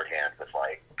developing shorthand with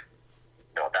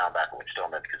Noah Baumbach and Whit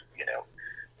Stillman, because,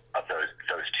 of those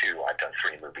two, I've done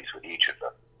 3 movies with each of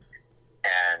them.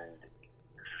 And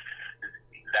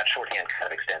that shorthand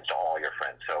kind of extends to all your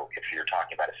friends. So if you're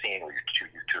talking about a scene where two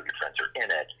of your friends are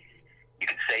in it, you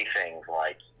can say things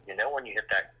like, when you hit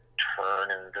that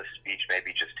turn in the speech,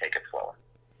 maybe just take it slower.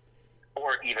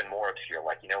 Or even more obscure,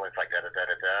 when it's like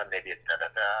da-da-da-da-da, maybe it's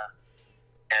da-da-da.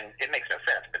 And it makes no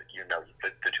sense, but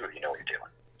the two of you know what you're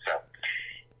doing. So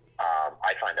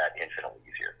I find that infinitely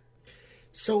easier.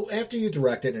 So after you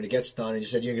direct it and it gets done, and you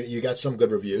said you got some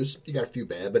good reviews, you got a few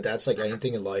bad, but that's like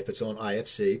anything in life. It's on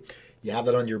IFC. You have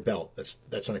that on your belt.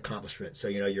 That's an accomplishment. So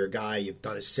you're a guy. You've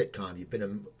done a sitcom. You've been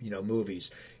in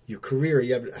movies. Your career.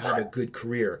 You have a good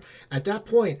career. At that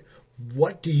point,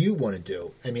 what do you want to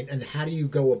do? I mean, and how do you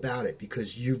go about it?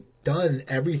 Because you've done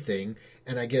everything,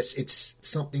 and I guess it's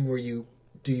something where you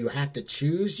have to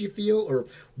choose. You feel, or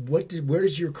where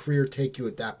does your career take you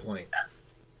at that point?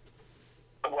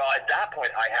 Well, at that point,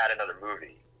 I had another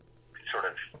movie sort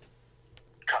of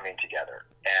coming together,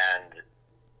 and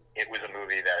it was a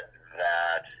movie that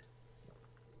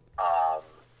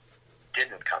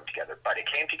didn't come together, but it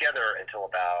came together until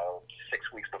about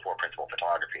 6 weeks before Principal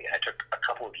Photography, and it took a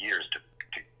couple of years to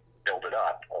build it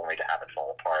up, only to have it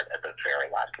fall apart at the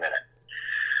very last minute.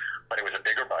 But it was a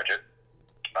bigger budget.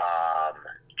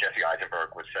 Jesse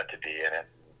Eisenberg was set to be in it,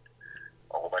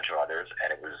 a whole bunch of others,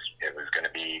 and it was going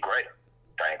to be great.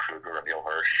 Diane Kruger, Emil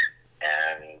Hirsch,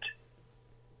 and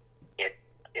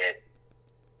it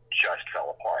just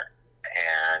fell apart.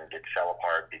 And it fell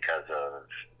apart because of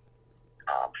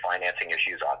financing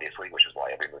issues, obviously, which is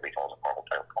why every movie falls apart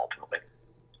ultimately.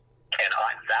 And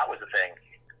that was the thing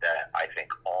that I think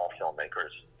all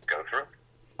filmmakers go through.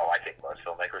 Well, I think most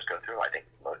filmmakers go through. I think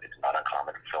it's not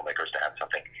uncommon for filmmakers to have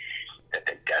something that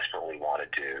they desperately want to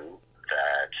do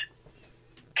that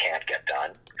can't get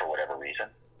done for whatever reason.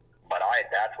 But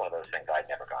that's one of those things I'd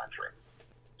never gone through.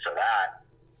 So that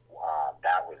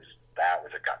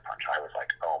was a gut punch. I was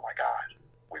like, oh my God,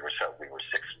 we were 6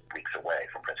 weeks away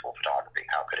from Principal Photography.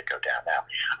 How could it go down now?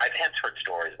 I've hence heard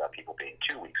stories about people being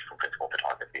 2 weeks from Principal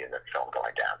Photography and the film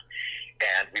going down.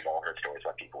 And we've all heard stories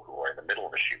about people who are in the middle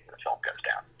of a shoot and the film goes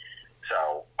down.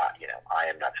 So, I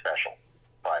am not special.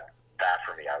 But that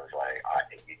for me, I was like,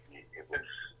 it was,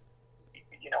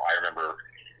 I remember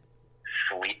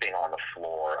sleeping on the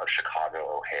floor of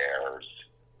Chicago O'Hare's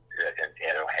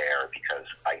at O'Hare because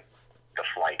the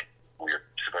flight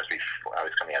I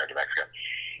was coming out of New Mexico,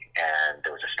 and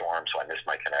there was a storm, so I missed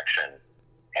my connection,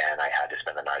 and I had to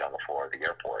spend the night on the floor of the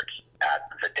airport at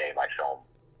the day my film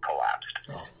collapsed.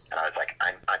 Oh. And I was like,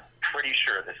 I'm pretty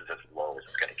sure this is as low as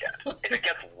it's going to get. If it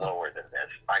gets lower than this,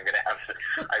 I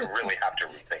really have to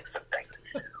rethink some things.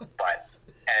 But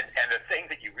and the thing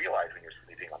that you realize when you're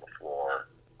sleeping on the floor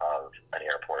of an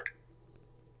airport,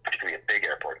 particularly a big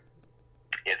airport,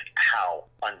 is how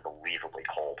unbelievably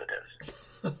cold it is.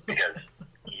 Because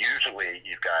usually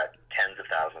you've got tens of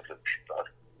thousands of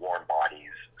warm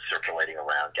bodies circulating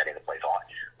around, getting the place hot.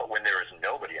 But when there is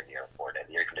nobody in the airport and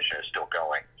the air conditioner is still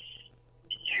going,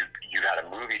 you had a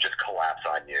movie just collapse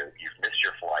on you, you've missed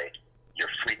your flight, you're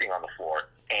sleeping on the floor,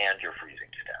 and you're freezing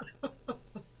to death.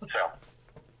 So,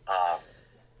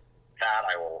 that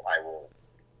I will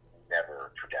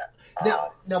never forget.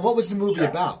 Now, what was the movie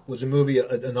about? Was the movie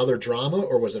another drama,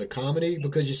 or was it a comedy?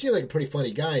 Because you seem like a pretty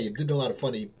funny guy. You did a lot of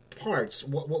funny parts.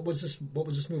 What was this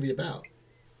movie about?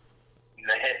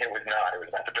 It was not. It was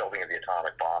about the building of the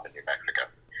atomic bomb in New Mexico,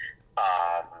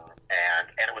 and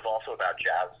it was also about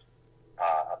jazz,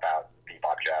 about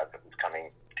bebop jazz that was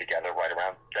coming together right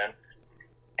around then,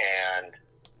 and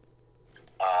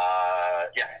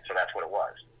so that's what it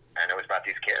was. And it was about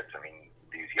these kids. I mean,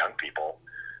 these young people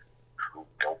who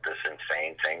built this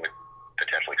insane thing that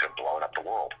potentially could have blown up the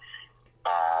world.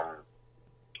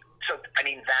 So, I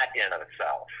mean, that in and of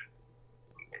itself,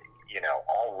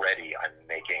 already I'm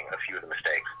making a few of the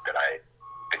mistakes that I've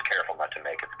been careful not to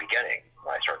make at the beginning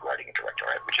when I started writing and directing,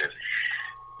 right? Which is,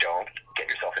 don't get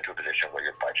yourself into a position where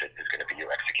your budget is going to be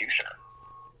your executioner.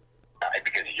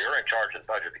 Because you're in charge of the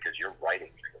budget because you're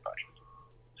writing for your budget.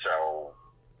 So,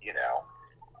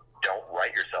 don't write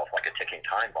yourself like a ticking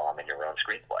time bomb in your own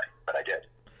screenplay. But I did.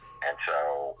 And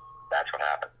so that's what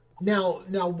happened. Now,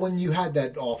 when you had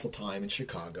that awful time in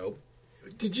Chicago,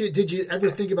 did you ever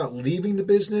think about leaving the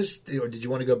business, or did you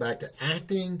want to go back to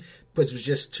acting because it was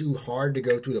just too hard to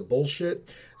go through the bullshit?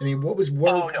 I mean, what was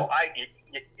Oh no, I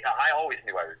always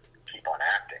knew I would keep on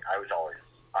acting.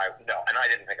 And I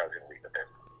didn't think I was going to leave the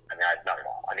business. I mean, not at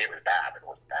all. I mean, it was bad, but it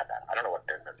wasn't that bad. I don't know what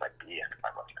business I'd be in if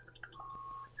I wasn't in this business.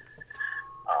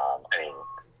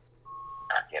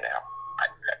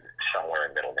 Somewhere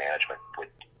in middle management would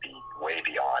be way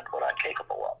beyond what I'm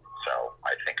capable of. So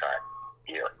I think I'm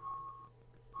here.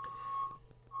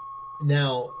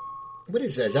 Now, what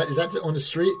is that? Is that on the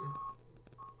street?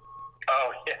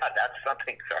 Oh yeah, that's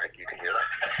something. Sorry, you can hear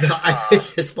that. No,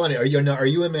 it's funny. Are you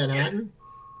in Manhattan?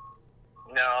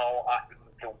 No,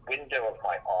 the window of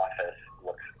my office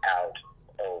looks out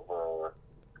over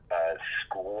a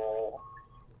school,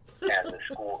 and the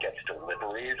school gets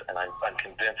deliveries, and I'm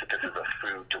convinced that this is a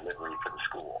food delivery for the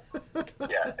school.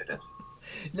 Yeah, it is.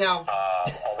 Now,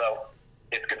 although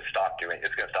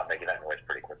It's going to stop making that noise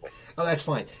pretty quickly. Oh, that's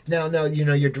fine. Now,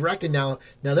 you're directing now.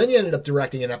 Now, then you ended up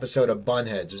directing an episode of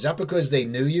Bunheads. Is that because they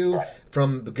knew you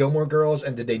from the Gilmore Girls,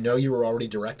 and did they know you were already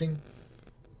directing?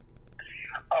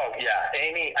 Oh, yeah.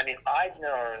 Amy, I mean, I've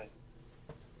known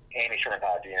Amy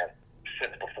Sherman-Palladino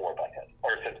since before Bunhead,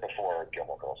 or since before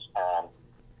Gilmore Girls.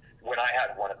 When I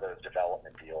had one of those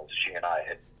development deals, she and I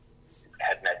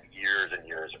had met years and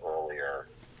years earlier.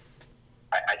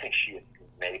 I think she had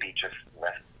maybe just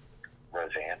left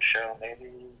Roseanne's show,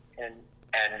 maybe, and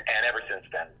ever since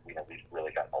then, we've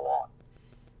really gotten along.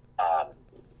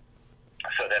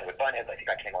 So then with Bunheads, I think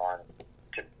I came on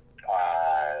to,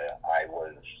 I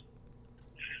was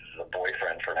the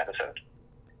boyfriend for an episode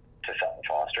to Sutton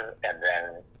Foster, and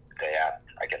then they asked,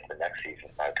 I guess, the next season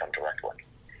if I would come direct one.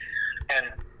 And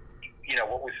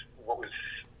what was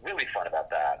really fun about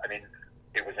that, I mean,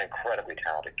 it was an incredibly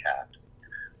talented cast,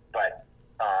 but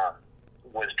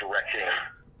was directing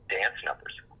dance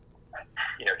numbers.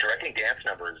 Directing dance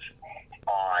numbers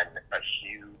on a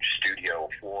huge studio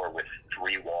floor with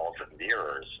 3 walls of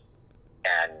mirrors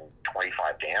and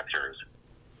 25 dancers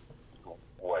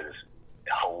was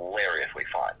hilariously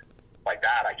fun. Like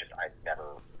that,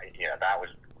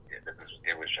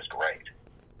 it was just great.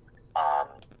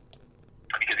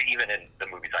 Because even in the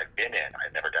movies I've been in,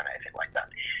 I've never done anything like that.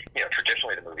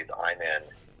 Traditionally the movies I'm in,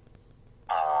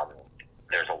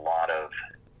 there's a lot of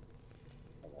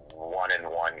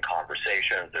one-on-one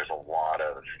conversations. There's a lot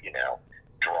of,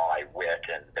 dry wit,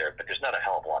 but there's not a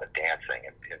hell of a lot of dancing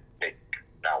and big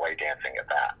ballet dancing at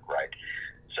that, right?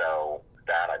 So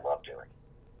that I love doing.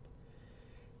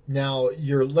 Now,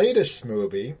 your latest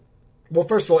movie, well,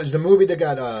 first of all, is the movie that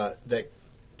that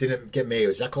didn't get made,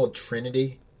 is that called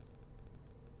Trinity?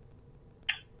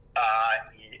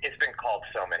 It's been called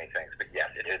so many things, but yes,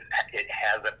 it is. It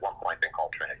has at one point been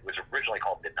called Trinity. It was originally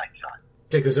called Midnight Sun.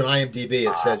 Okay, because on IMDb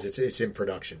it says it's in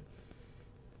production.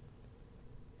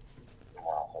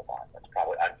 Well, hold on. That's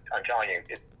probably. I'm telling you,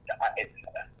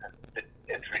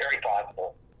 it's very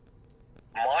possible.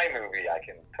 My movie, I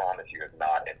can promise you, is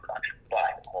not in production.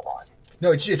 But hold on.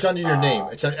 No, it's under your name.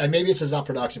 Maybe it says not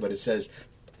production, but it says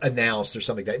announced or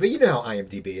something like that. But you know how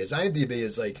IMDb is. IMDb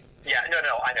is like. Yeah, no,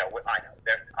 I know.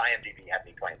 IMDb had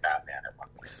me playing Batman at one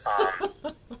point.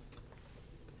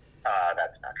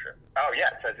 That's not true. Oh, yeah,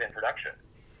 it says in production.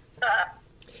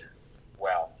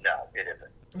 Well, no, it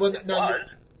isn't. Well, it was,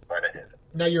 but it isn't.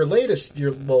 Now, your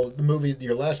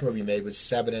last movie you made was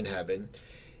Seven in Heaven.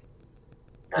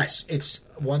 Right. It's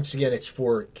once again, it's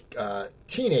for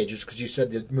teenagers, because you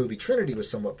said the movie Trinity was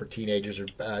somewhat for teenagers.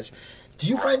 Do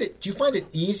you find it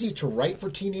easy to write for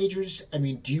teenagers? I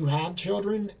mean, do you have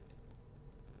children?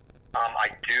 I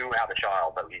do have a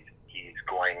child, but he is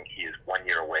 1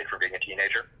 year away from being a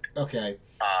teenager. Okay.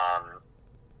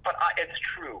 But it's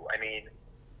true. I mean,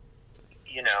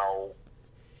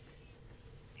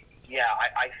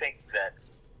 I think that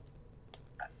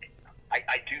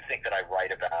I do think that I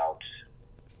write about,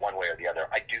 one way or the other,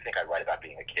 I do think I write about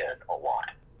being a kid a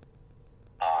lot.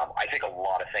 I think a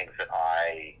lot of things that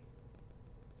I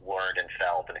learned and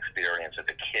felt and experienced as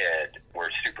a kid were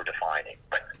super defining,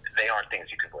 but they aren't things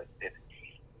you can.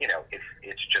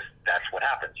 It's just that's what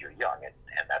happens. You're young, and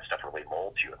that stuff really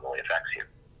molds you and really affects you.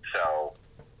 So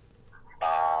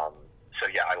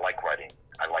yeah, I like writing.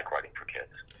 I like writing for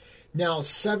kids. Now,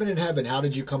 Seven in Heaven. How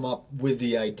did you come up with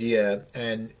the idea?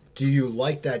 And do you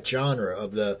like that genre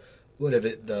of the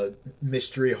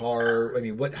mystery horror? I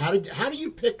mean, how do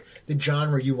you pick the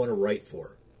genre you want to write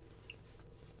for?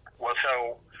 Well,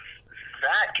 so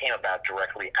that came about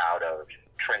directly out of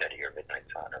Trinity or Midnight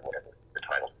Sun or whatever the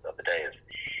title of the day is.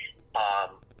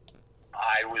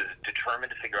 I was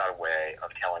determined to figure out a way of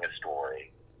telling a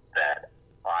story that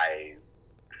I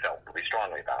felt really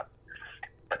strongly about,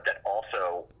 but that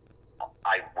also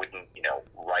I wouldn't,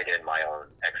 write in my own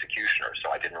executioner.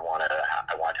 So I didn't want to.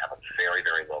 I wanted to have a very,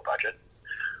 very low budget.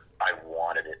 I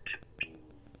wanted it to be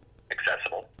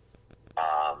accessible,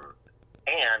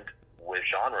 and with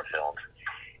genre films,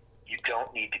 you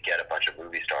don't need to get a bunch of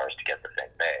movie stars to get the thing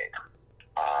made.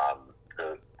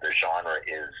 The genre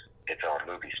is its own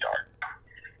movie star.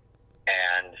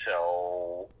 And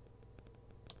so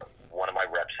one of my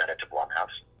reps sent it to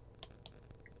Blumhouse.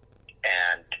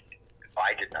 And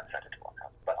I did not send it to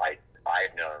Blumhouse, but I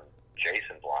had known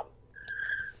Jason Blum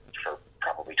for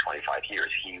probably 25 years.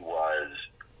 He was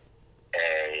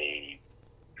a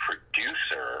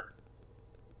producer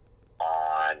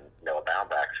on Noah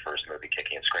Baumbach's first movie,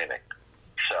 Kicking and Screaming.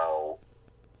 So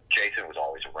Jason was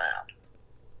always around.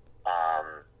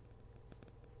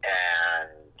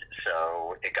 And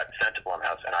so it got sent to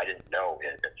Blumhouse, and I didn't know it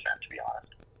had been sent, to be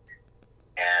honest.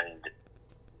 And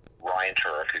Ryan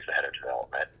Turek, who's the head of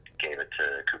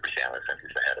Samuelson,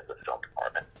 who's the head of the film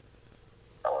department.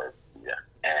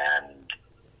 And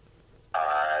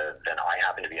then I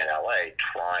happened to be in LA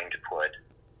trying to put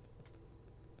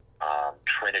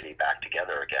Trinity back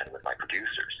together again with my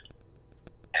producers.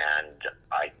 And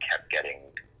I kept getting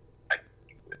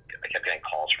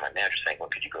calls from my manager saying, well,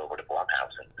 could you go over to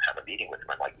Blumhouse and have a meeting with them?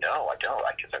 I'm like, no, I don't,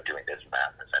 because I'm doing this and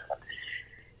that and this.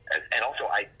 And also,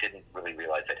 I didn't really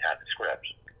realize they'd had the script.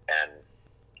 And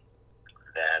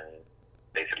then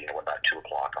they said, what about 2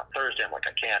 o'clock on Thursday? I'm like,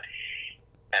 I can't.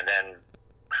 And then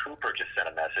Cooper just sent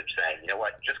a message saying, you know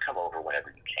what, just come over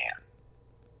whenever you can.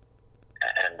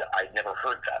 And I'd never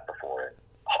heard that before in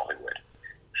Hollywood.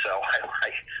 So I was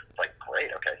like,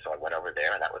 great, okay. So I went over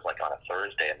there, and that was like on a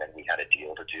Thursday, and then we had a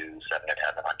deal to do Seven in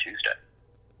Heaven on Tuesday.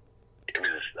 It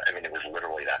was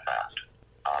literally that fast.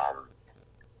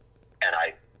 And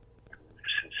I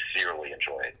sincerely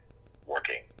enjoyed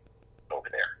working over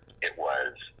there. It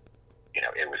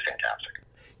was fantastic.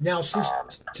 Now,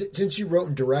 since you wrote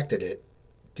and directed it,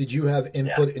 did you have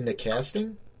input in the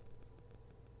casting?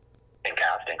 In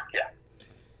casting, yeah.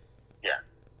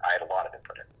 I had a lot of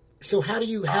input in. So how do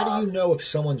you know if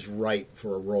someone's right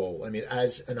for a role? I mean,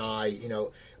 as an eye,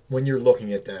 when you're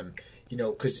looking at them,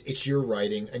 because it's your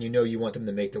writing, and you want them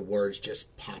to make the words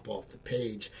just pop off the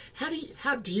page. How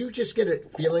do you just get a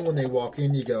feeling when they walk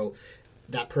in? You go,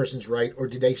 that person's right, or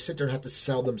do they sit there and have to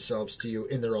sell themselves to you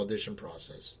in their audition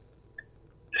process?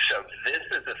 So this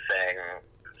is a thing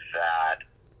that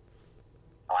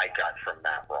I got from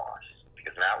Matt Ross,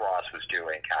 because Matt Ross was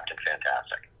doing Captain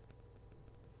Fantastic,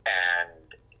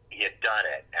 and he had done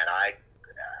it, and I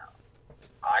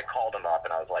called him up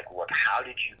and I was like, look, how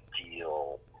did you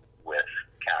deal with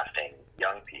casting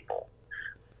young people?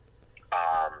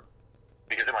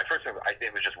 Because in my first movie,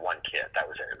 it was just one kid. That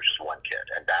was it. It was just one kid,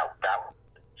 and that was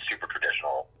super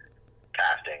traditional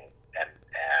casting, and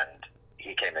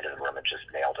he came into the room and just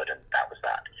nailed it, and that was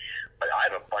that. But I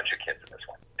have a bunch of kids in this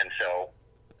one, and so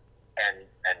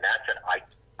and that's it.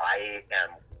 I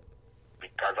am,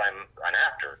 because I'm an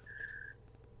actor,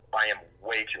 I am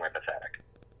way too empathetic,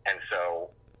 and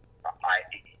so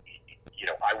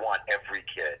I want every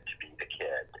kid to be the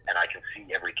kid, and I can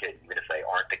see every kid, even if they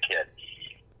aren't the kid,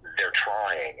 they're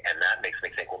trying, and that makes me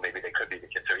think, well, maybe they could be the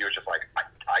kid. So he was just like,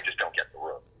 I just don't get the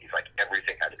room. He's like,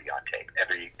 everything had to be on tape.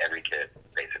 Every kid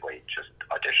basically just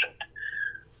auditioned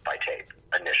by tape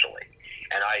initially,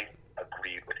 and I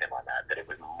agreed with him on that it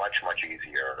was much, much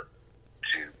easier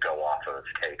to go off of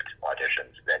taped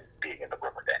auditions than being in the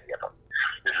room with any of them.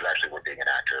 This is actually where being an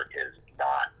actor is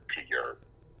not to your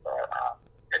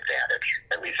advantage.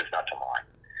 At least it's not to mine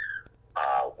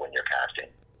when you're casting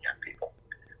young people.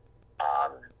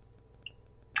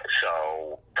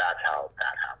 So that's how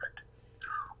that happened.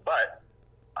 But,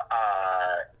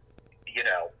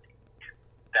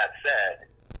 that said,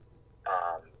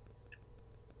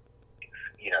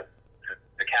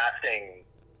 the casting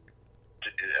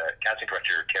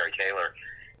director, Terry Taylor,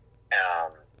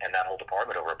 and that whole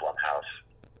department over at Blumhouse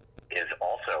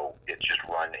it's just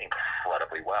run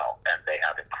incredibly well, and they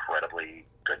have incredibly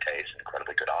good taste and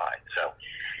incredibly good eye. So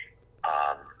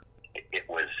it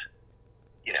was,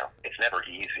 it's never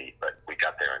easy, but we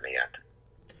got there in the end.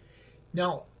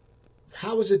 Now,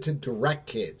 how is it to direct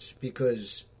kids?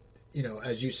 Because,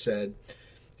 as you said,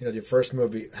 your first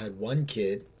movie had one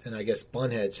kid, and I guess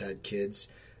Bunheads had kids,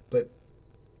 but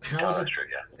how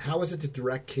is it to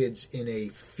direct kids in a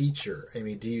feature? I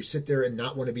mean, do you sit there and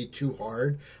not want to be too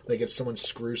hard? Like if someone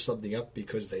screws something up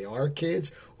because they are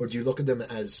kids, or do you look at them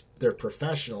as they're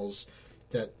professionals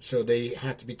so they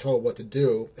have to be told what to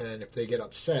do, and if they get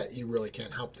upset, you really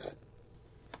can't help that?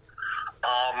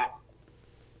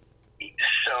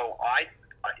 So I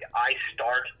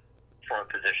start from a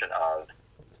position of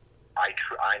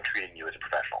I'm treating you as a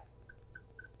professional.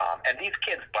 And these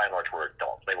kids, by and large, were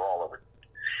adults. They were all over.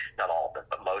 Not all of them,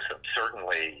 but most of them.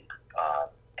 Certainly,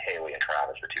 Haley and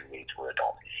Travis, the two leads, were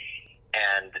adults.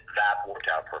 And that worked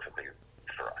out perfectly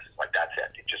for us. Like, that's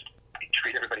it. You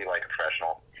treat everybody like a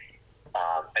professional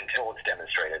until it's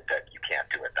demonstrated that you can't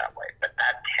do it that way. But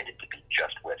that tended to be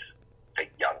just with the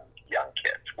young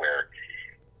kids, where,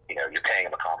 you're paying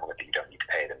them a compliment that you don't need to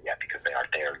pay them yet because they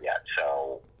aren't there yet.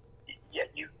 So,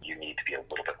 you need to be a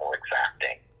little bit more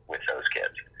exacting with those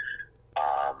kids.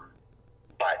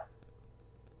 But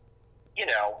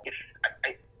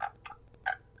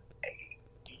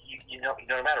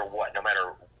no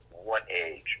matter what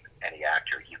age, any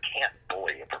actor, you can't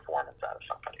bully a performance out of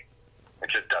somebody. It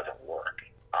just doesn't work.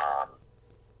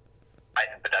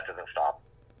 But that doesn't stop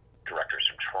directors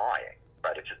from trying,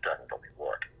 but it just doesn't really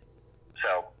work.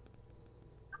 So,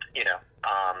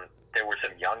 there were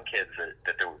some young kids that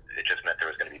it just meant there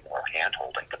was going to be more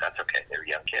hand-holding, but that's they're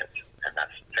young kids, and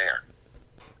that's fair.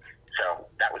 So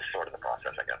that was sort of the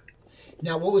process, I guess.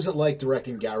 Now, what was it like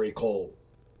directing Gary Cole?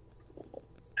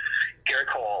 Gary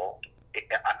Cole,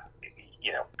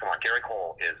 come on, Gary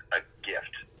Cole is a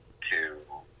gift to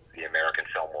the American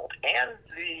film world and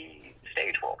the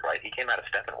stage world, right? He came out of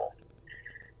Steppenwolf.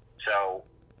 So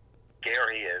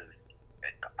Gary is,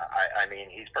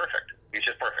 he's perfect. He's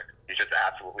just perfect. He's just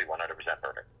absolutely 100%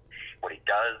 perfect. What he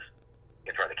does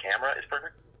in front of the camera is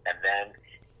perfect, and then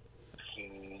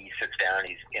he sits down,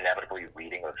 he's inevitably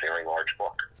reading a very large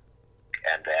book,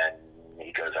 and then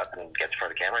he goes up and gets in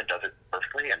front of the camera and does it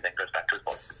perfectly, and then goes back to his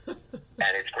book.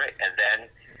 And it's great. And then,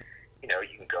 you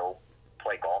can go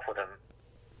play golf with him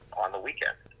on the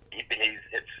weekend.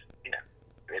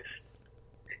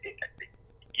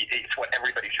 It's what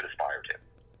everybody should aspire to.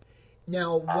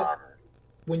 Now,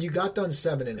 when you got done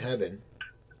Seven in Heaven,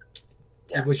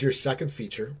 it was your second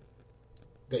feature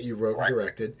that you wrote and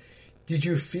directed. Did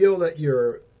you feel that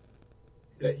you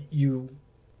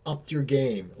upped your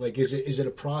game? Like, is it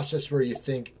a process where you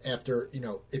think after,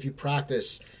 if you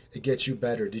practice, it gets you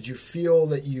better? Did you feel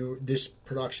that this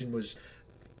production was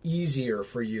easier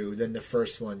for you than the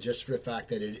first one, just for the fact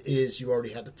that you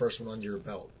already had the first one under your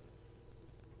belt?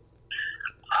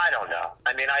 I don't know.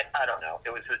 I don't know.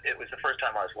 It was the first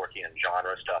time I was working in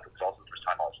genre stuff. It was also the first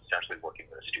time I was essentially working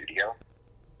with a studio.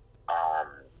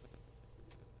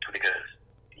 Because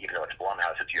even though it's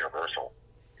Blumhouse, it's Universal.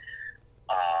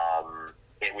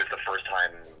 It was the first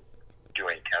time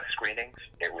doing test screenings.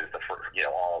 It was the first,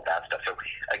 all of that stuff. So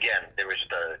again, there was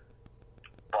the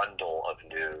bundle of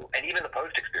new, and even the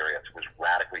post experience was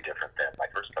radically different than my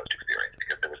first post experience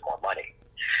because there was more money,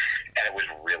 and it was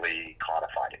really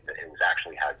codified. It was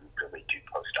actually how you really do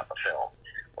post up a film.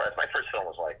 Whereas my first film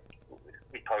was like,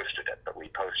 we posted it, but we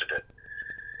posted it,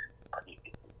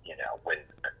 when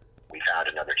we found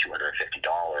another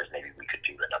 $250, maybe we could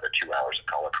do another 2 hours of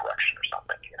color correction or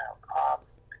something,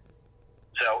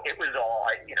 So it was all,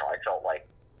 I felt like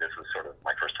this was sort of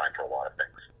my first time for a lot of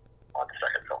things on the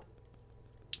second film.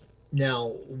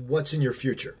 Now, what's in your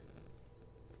future?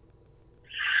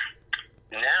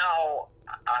 Now,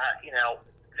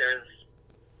 there's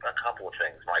a couple of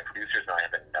things. My producers and I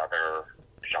have another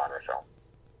genre film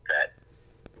that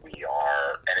we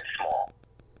are, and it's small,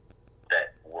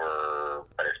 but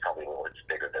it's probably it's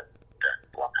bigger than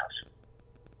Blumhouse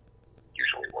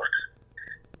usually works.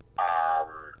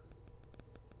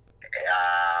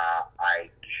 I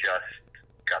just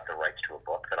got the rights to a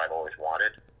book that I've always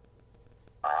wanted,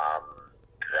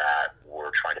 that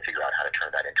we're trying to figure out how to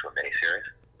turn that into a miniseries.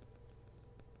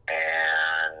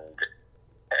 And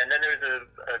then there's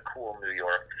a cool New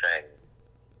York thing,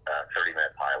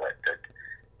 30-minute pilot that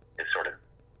is sort of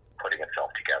putting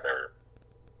itself together.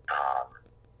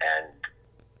 And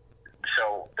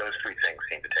so those three things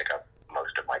seem to take up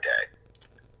most of my day.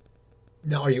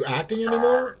 Now, are you acting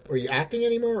anymore? Or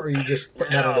are you just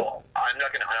putting that on the... I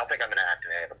don't think I'm going to act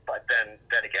in any of it. But then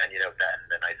again, the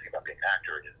nice thing about being an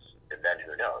actor is, and then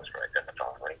who knows, right? Then the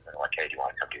phone rings and like, hey, do you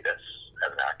want to come do this as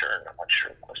an actor? And I'm like,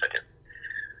 sure, of course I do.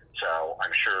 So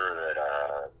I'm sure that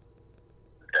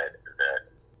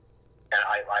and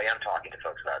I am talking to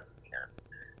folks about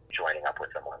joining up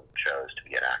with them on shows to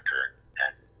be an actor,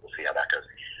 and we'll see how that goes.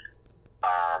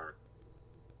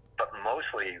 But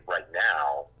mostly right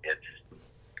now, it's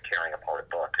tearing apart a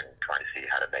book and trying to see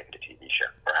how to make it a TV show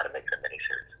or how to make it a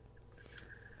miniseries,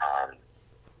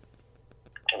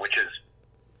 which is,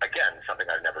 again, something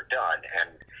I've never done, and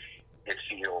it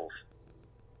feels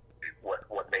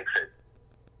what makes it.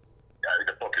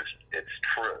 The book it's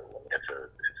true. It's a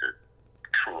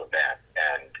true event,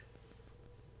 and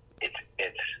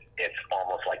it's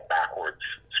almost like backwards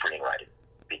screenwriting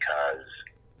because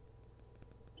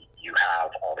you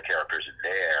have all the characters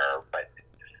there, but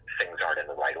things aren't in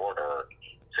the right order,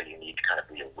 so you need to kind of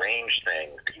rearrange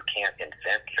things, but you can't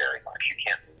invent very much. You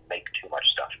can't make too much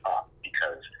stuff up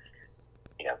because,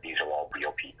 these are all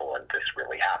real people and this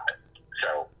really happened.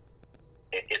 So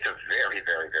it's a very,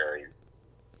 very, very,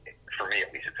 for me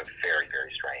at least, it's a very,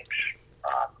 very strange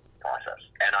process.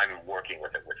 And I'm working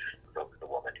with it with the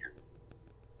woman who,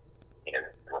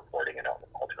 reporting and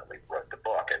ultimately wrote the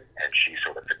book, and she's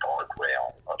sort of the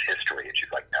guardrail of history, and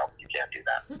she's like, no, you can't do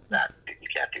that. You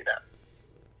can't do that.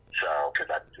 So, because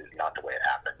that is not the way it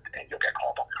happened, and you'll get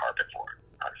called on the carpet for it.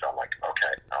 So I'm like,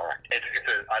 okay, all right. I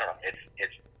don't know.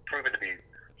 It's proven to be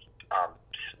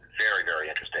very, very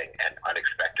interesting and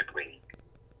unexpectedly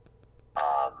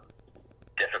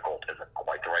difficult isn't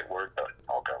quite the right word, but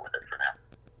I'll go with it for now.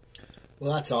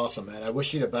 Well, that's awesome, man. I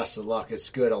wish you the best of luck. It's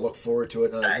good. I'll look forward to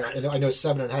it. I know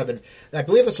Seven in Heaven. I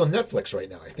believe it's on Netflix right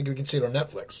now. I think we can see it on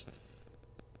Netflix.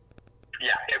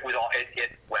 Yeah, it was all.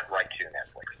 it went right to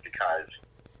Netflix because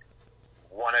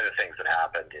one of the things that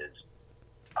happened is,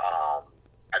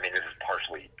 this is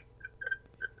partially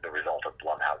the result of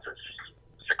Blumhouse's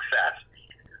success.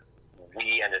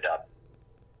 We ended up,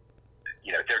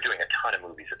 they're doing a ton of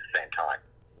movies at the same time.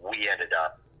 We ended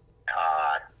up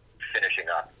finishing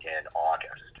up in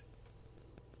August.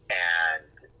 And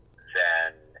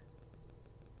then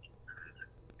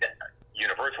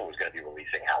Universal was going to be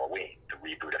releasing Halloween, the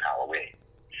reboot of Halloween.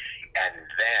 And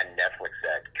then Netflix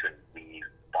said, could we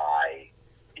buy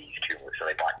these two movies? So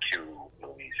they bought two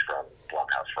movies from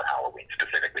Blumhouse for Halloween,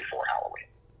 specifically for Halloween.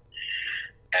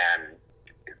 And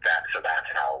that's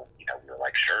how, we were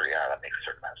like, sure, yeah, that makes a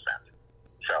certain amount of sense.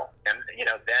 So, and,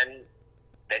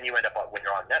 then you end up, when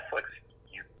you're on Netflix,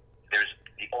 there's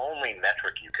the only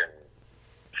metric you can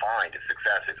find of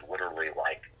success is literally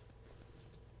like,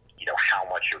 how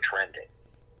much you're trending.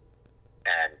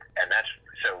 And that's,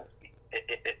 so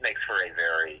it makes for a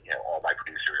very, all my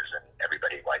producers and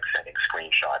everybody like sending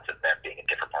screenshots of them being in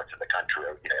different parts of the country,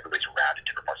 everybody's around in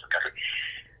different parts of the country,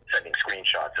 sending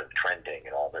screenshots of trending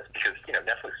and all this, because,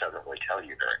 Netflix doesn't really tell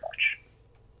you very much.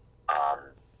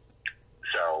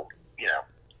 So,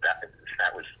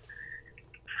 that was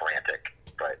frantic,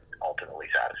 but ultimately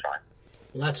satisfying.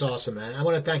 Well, that's awesome, man. I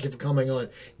want to thank you for coming on.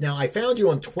 Now, I found you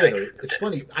on Twitter. It's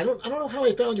funny. I don't know how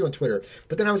I found you on Twitter,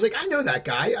 but then I was like, I know that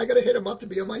guy. I got to hit him up to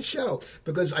be on my show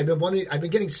because I've been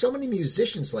getting so many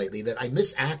musicians lately that I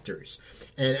miss actors,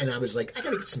 and I was like, I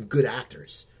got to get some good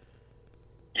actors.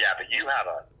 Yeah, but you have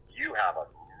a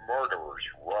murderer's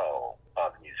row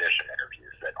of musician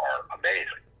interviews that are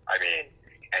amazing.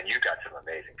 And you got some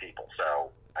amazing people. So,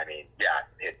 yeah,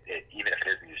 it even if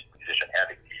it is musician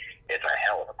heavy, it's a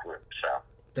hell of a group. So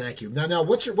thank you. Now,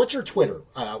 what's your Twitter?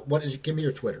 What is it? Give me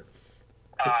your Twitter.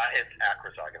 It's at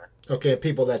Chris Eigenmann. Okay,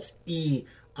 people, that's EIGEMAN,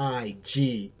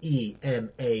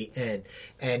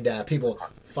 and people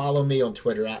follow me on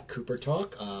Twitter at Cooper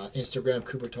Talk, Instagram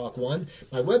Cooper Talk 1,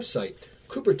 my website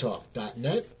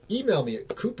coopertalk.net. Email me at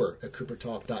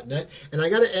cooper@coopertalk.net. And I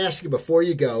got to ask you before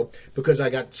you go, because I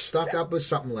got stuck up with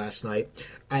something last night.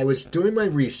 I was doing my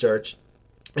research,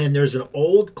 and there's an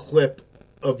old clip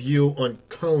of you on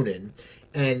Conan,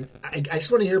 and I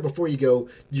just want to hear before you go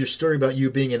your story about you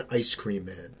being an ice cream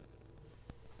man.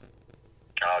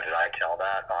 Oh, did I tell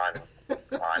that on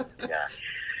yeah.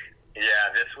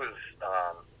 This was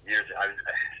years. I was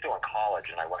still in college,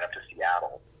 and I went up to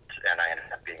Seattle, and I ended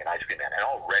up being an ice cream man. And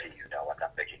already, I'm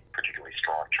not making particularly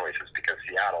strong choices because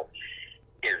Seattle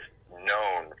is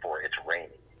known for its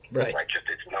rainy. Right. Just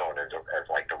it's known as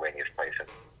like the rainiest place in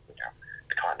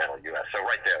the continental U.S. So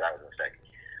right there, that was a mistake.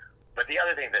 But the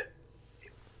other thing that,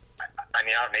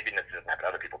 maybe this doesn't happen to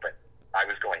other people, but I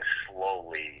was going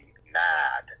slowly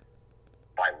mad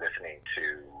by listening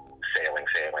to Sailing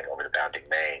Over the Bounding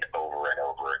Main over and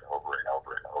over and over and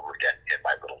over and over again in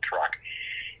my little truck.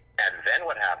 And then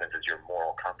what happens is your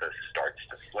moral compass starts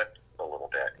to slip a little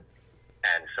bit.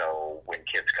 And so when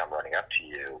kids come running up to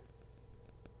you,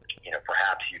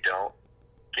 perhaps you don't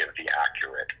give the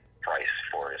accurate price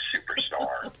for a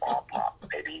superstar bomb pop.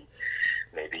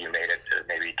 Maybe you made it to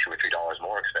maybe $2 or $3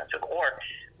 more expensive. Or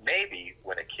maybe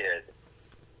when a kid,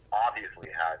 obviously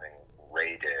having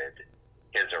raided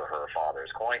his or her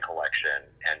father's coin collection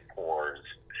and pours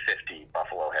 50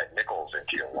 buffalo head nickels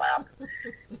into your lap,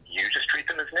 you just treat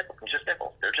them as nickels.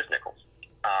 They're just nickels.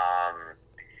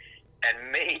 And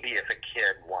maybe if a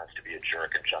kid wants to be a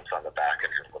jerk and jumps on the back of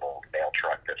your little mail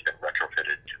truck that's been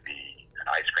retrofitted to be an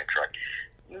ice cream truck,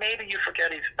 maybe you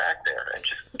forget he's back there and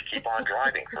just keep on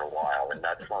driving for a while and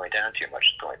not slowing down too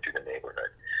much going through the neighborhood,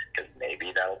 because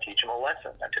maybe that'll teach him a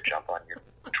lesson not to jump on your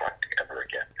truck ever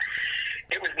again.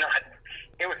 It was not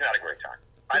a great time.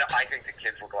 I think the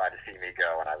kids were glad to see me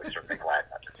go, and I was certainly glad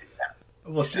not to see them.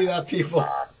 Well, see that, people?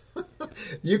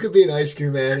 You could be an ice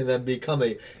cream man and then become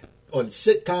on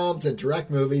sitcoms and direct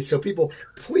movies. So people,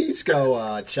 please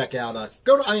go check out,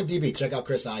 go to IMDb, check out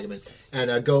Chris Eigenmann,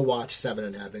 and go watch Seven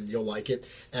in Heaven. You'll like it.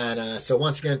 And so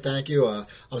once again, thank you.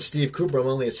 I'm Steve Cooper. I'm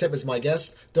only as hip as my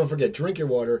guest. Don't forget, drink your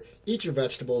water, eat your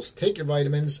vegetables, take your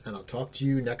vitamins, and I'll talk to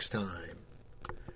you next time.